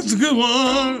 It's a good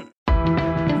one.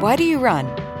 Why do you run?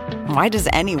 Why does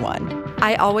anyone?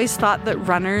 I always thought that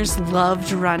runners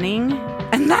loved running,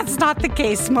 and that's not the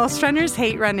case. Most runners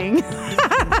hate running,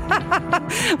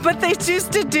 but they choose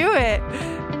to do it.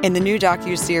 In the new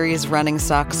docuseries Running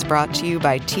Sucks, brought to you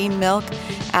by Teen Milk,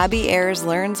 Abby Ayers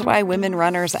learns why women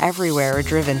runners everywhere are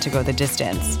driven to go the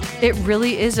distance. It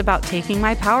really is about taking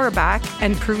my power back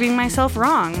and proving myself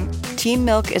wrong. Teen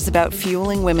Milk is about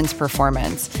fueling women's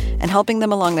performance and helping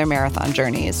them along their marathon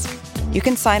journeys. You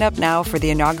can sign up now for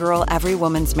the inaugural Every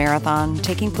Woman's Marathon,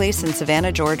 taking place in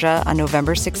Savannah, Georgia on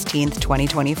November 16th,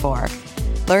 2024.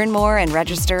 Learn more and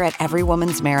register at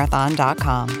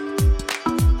everywomansmarathon.com.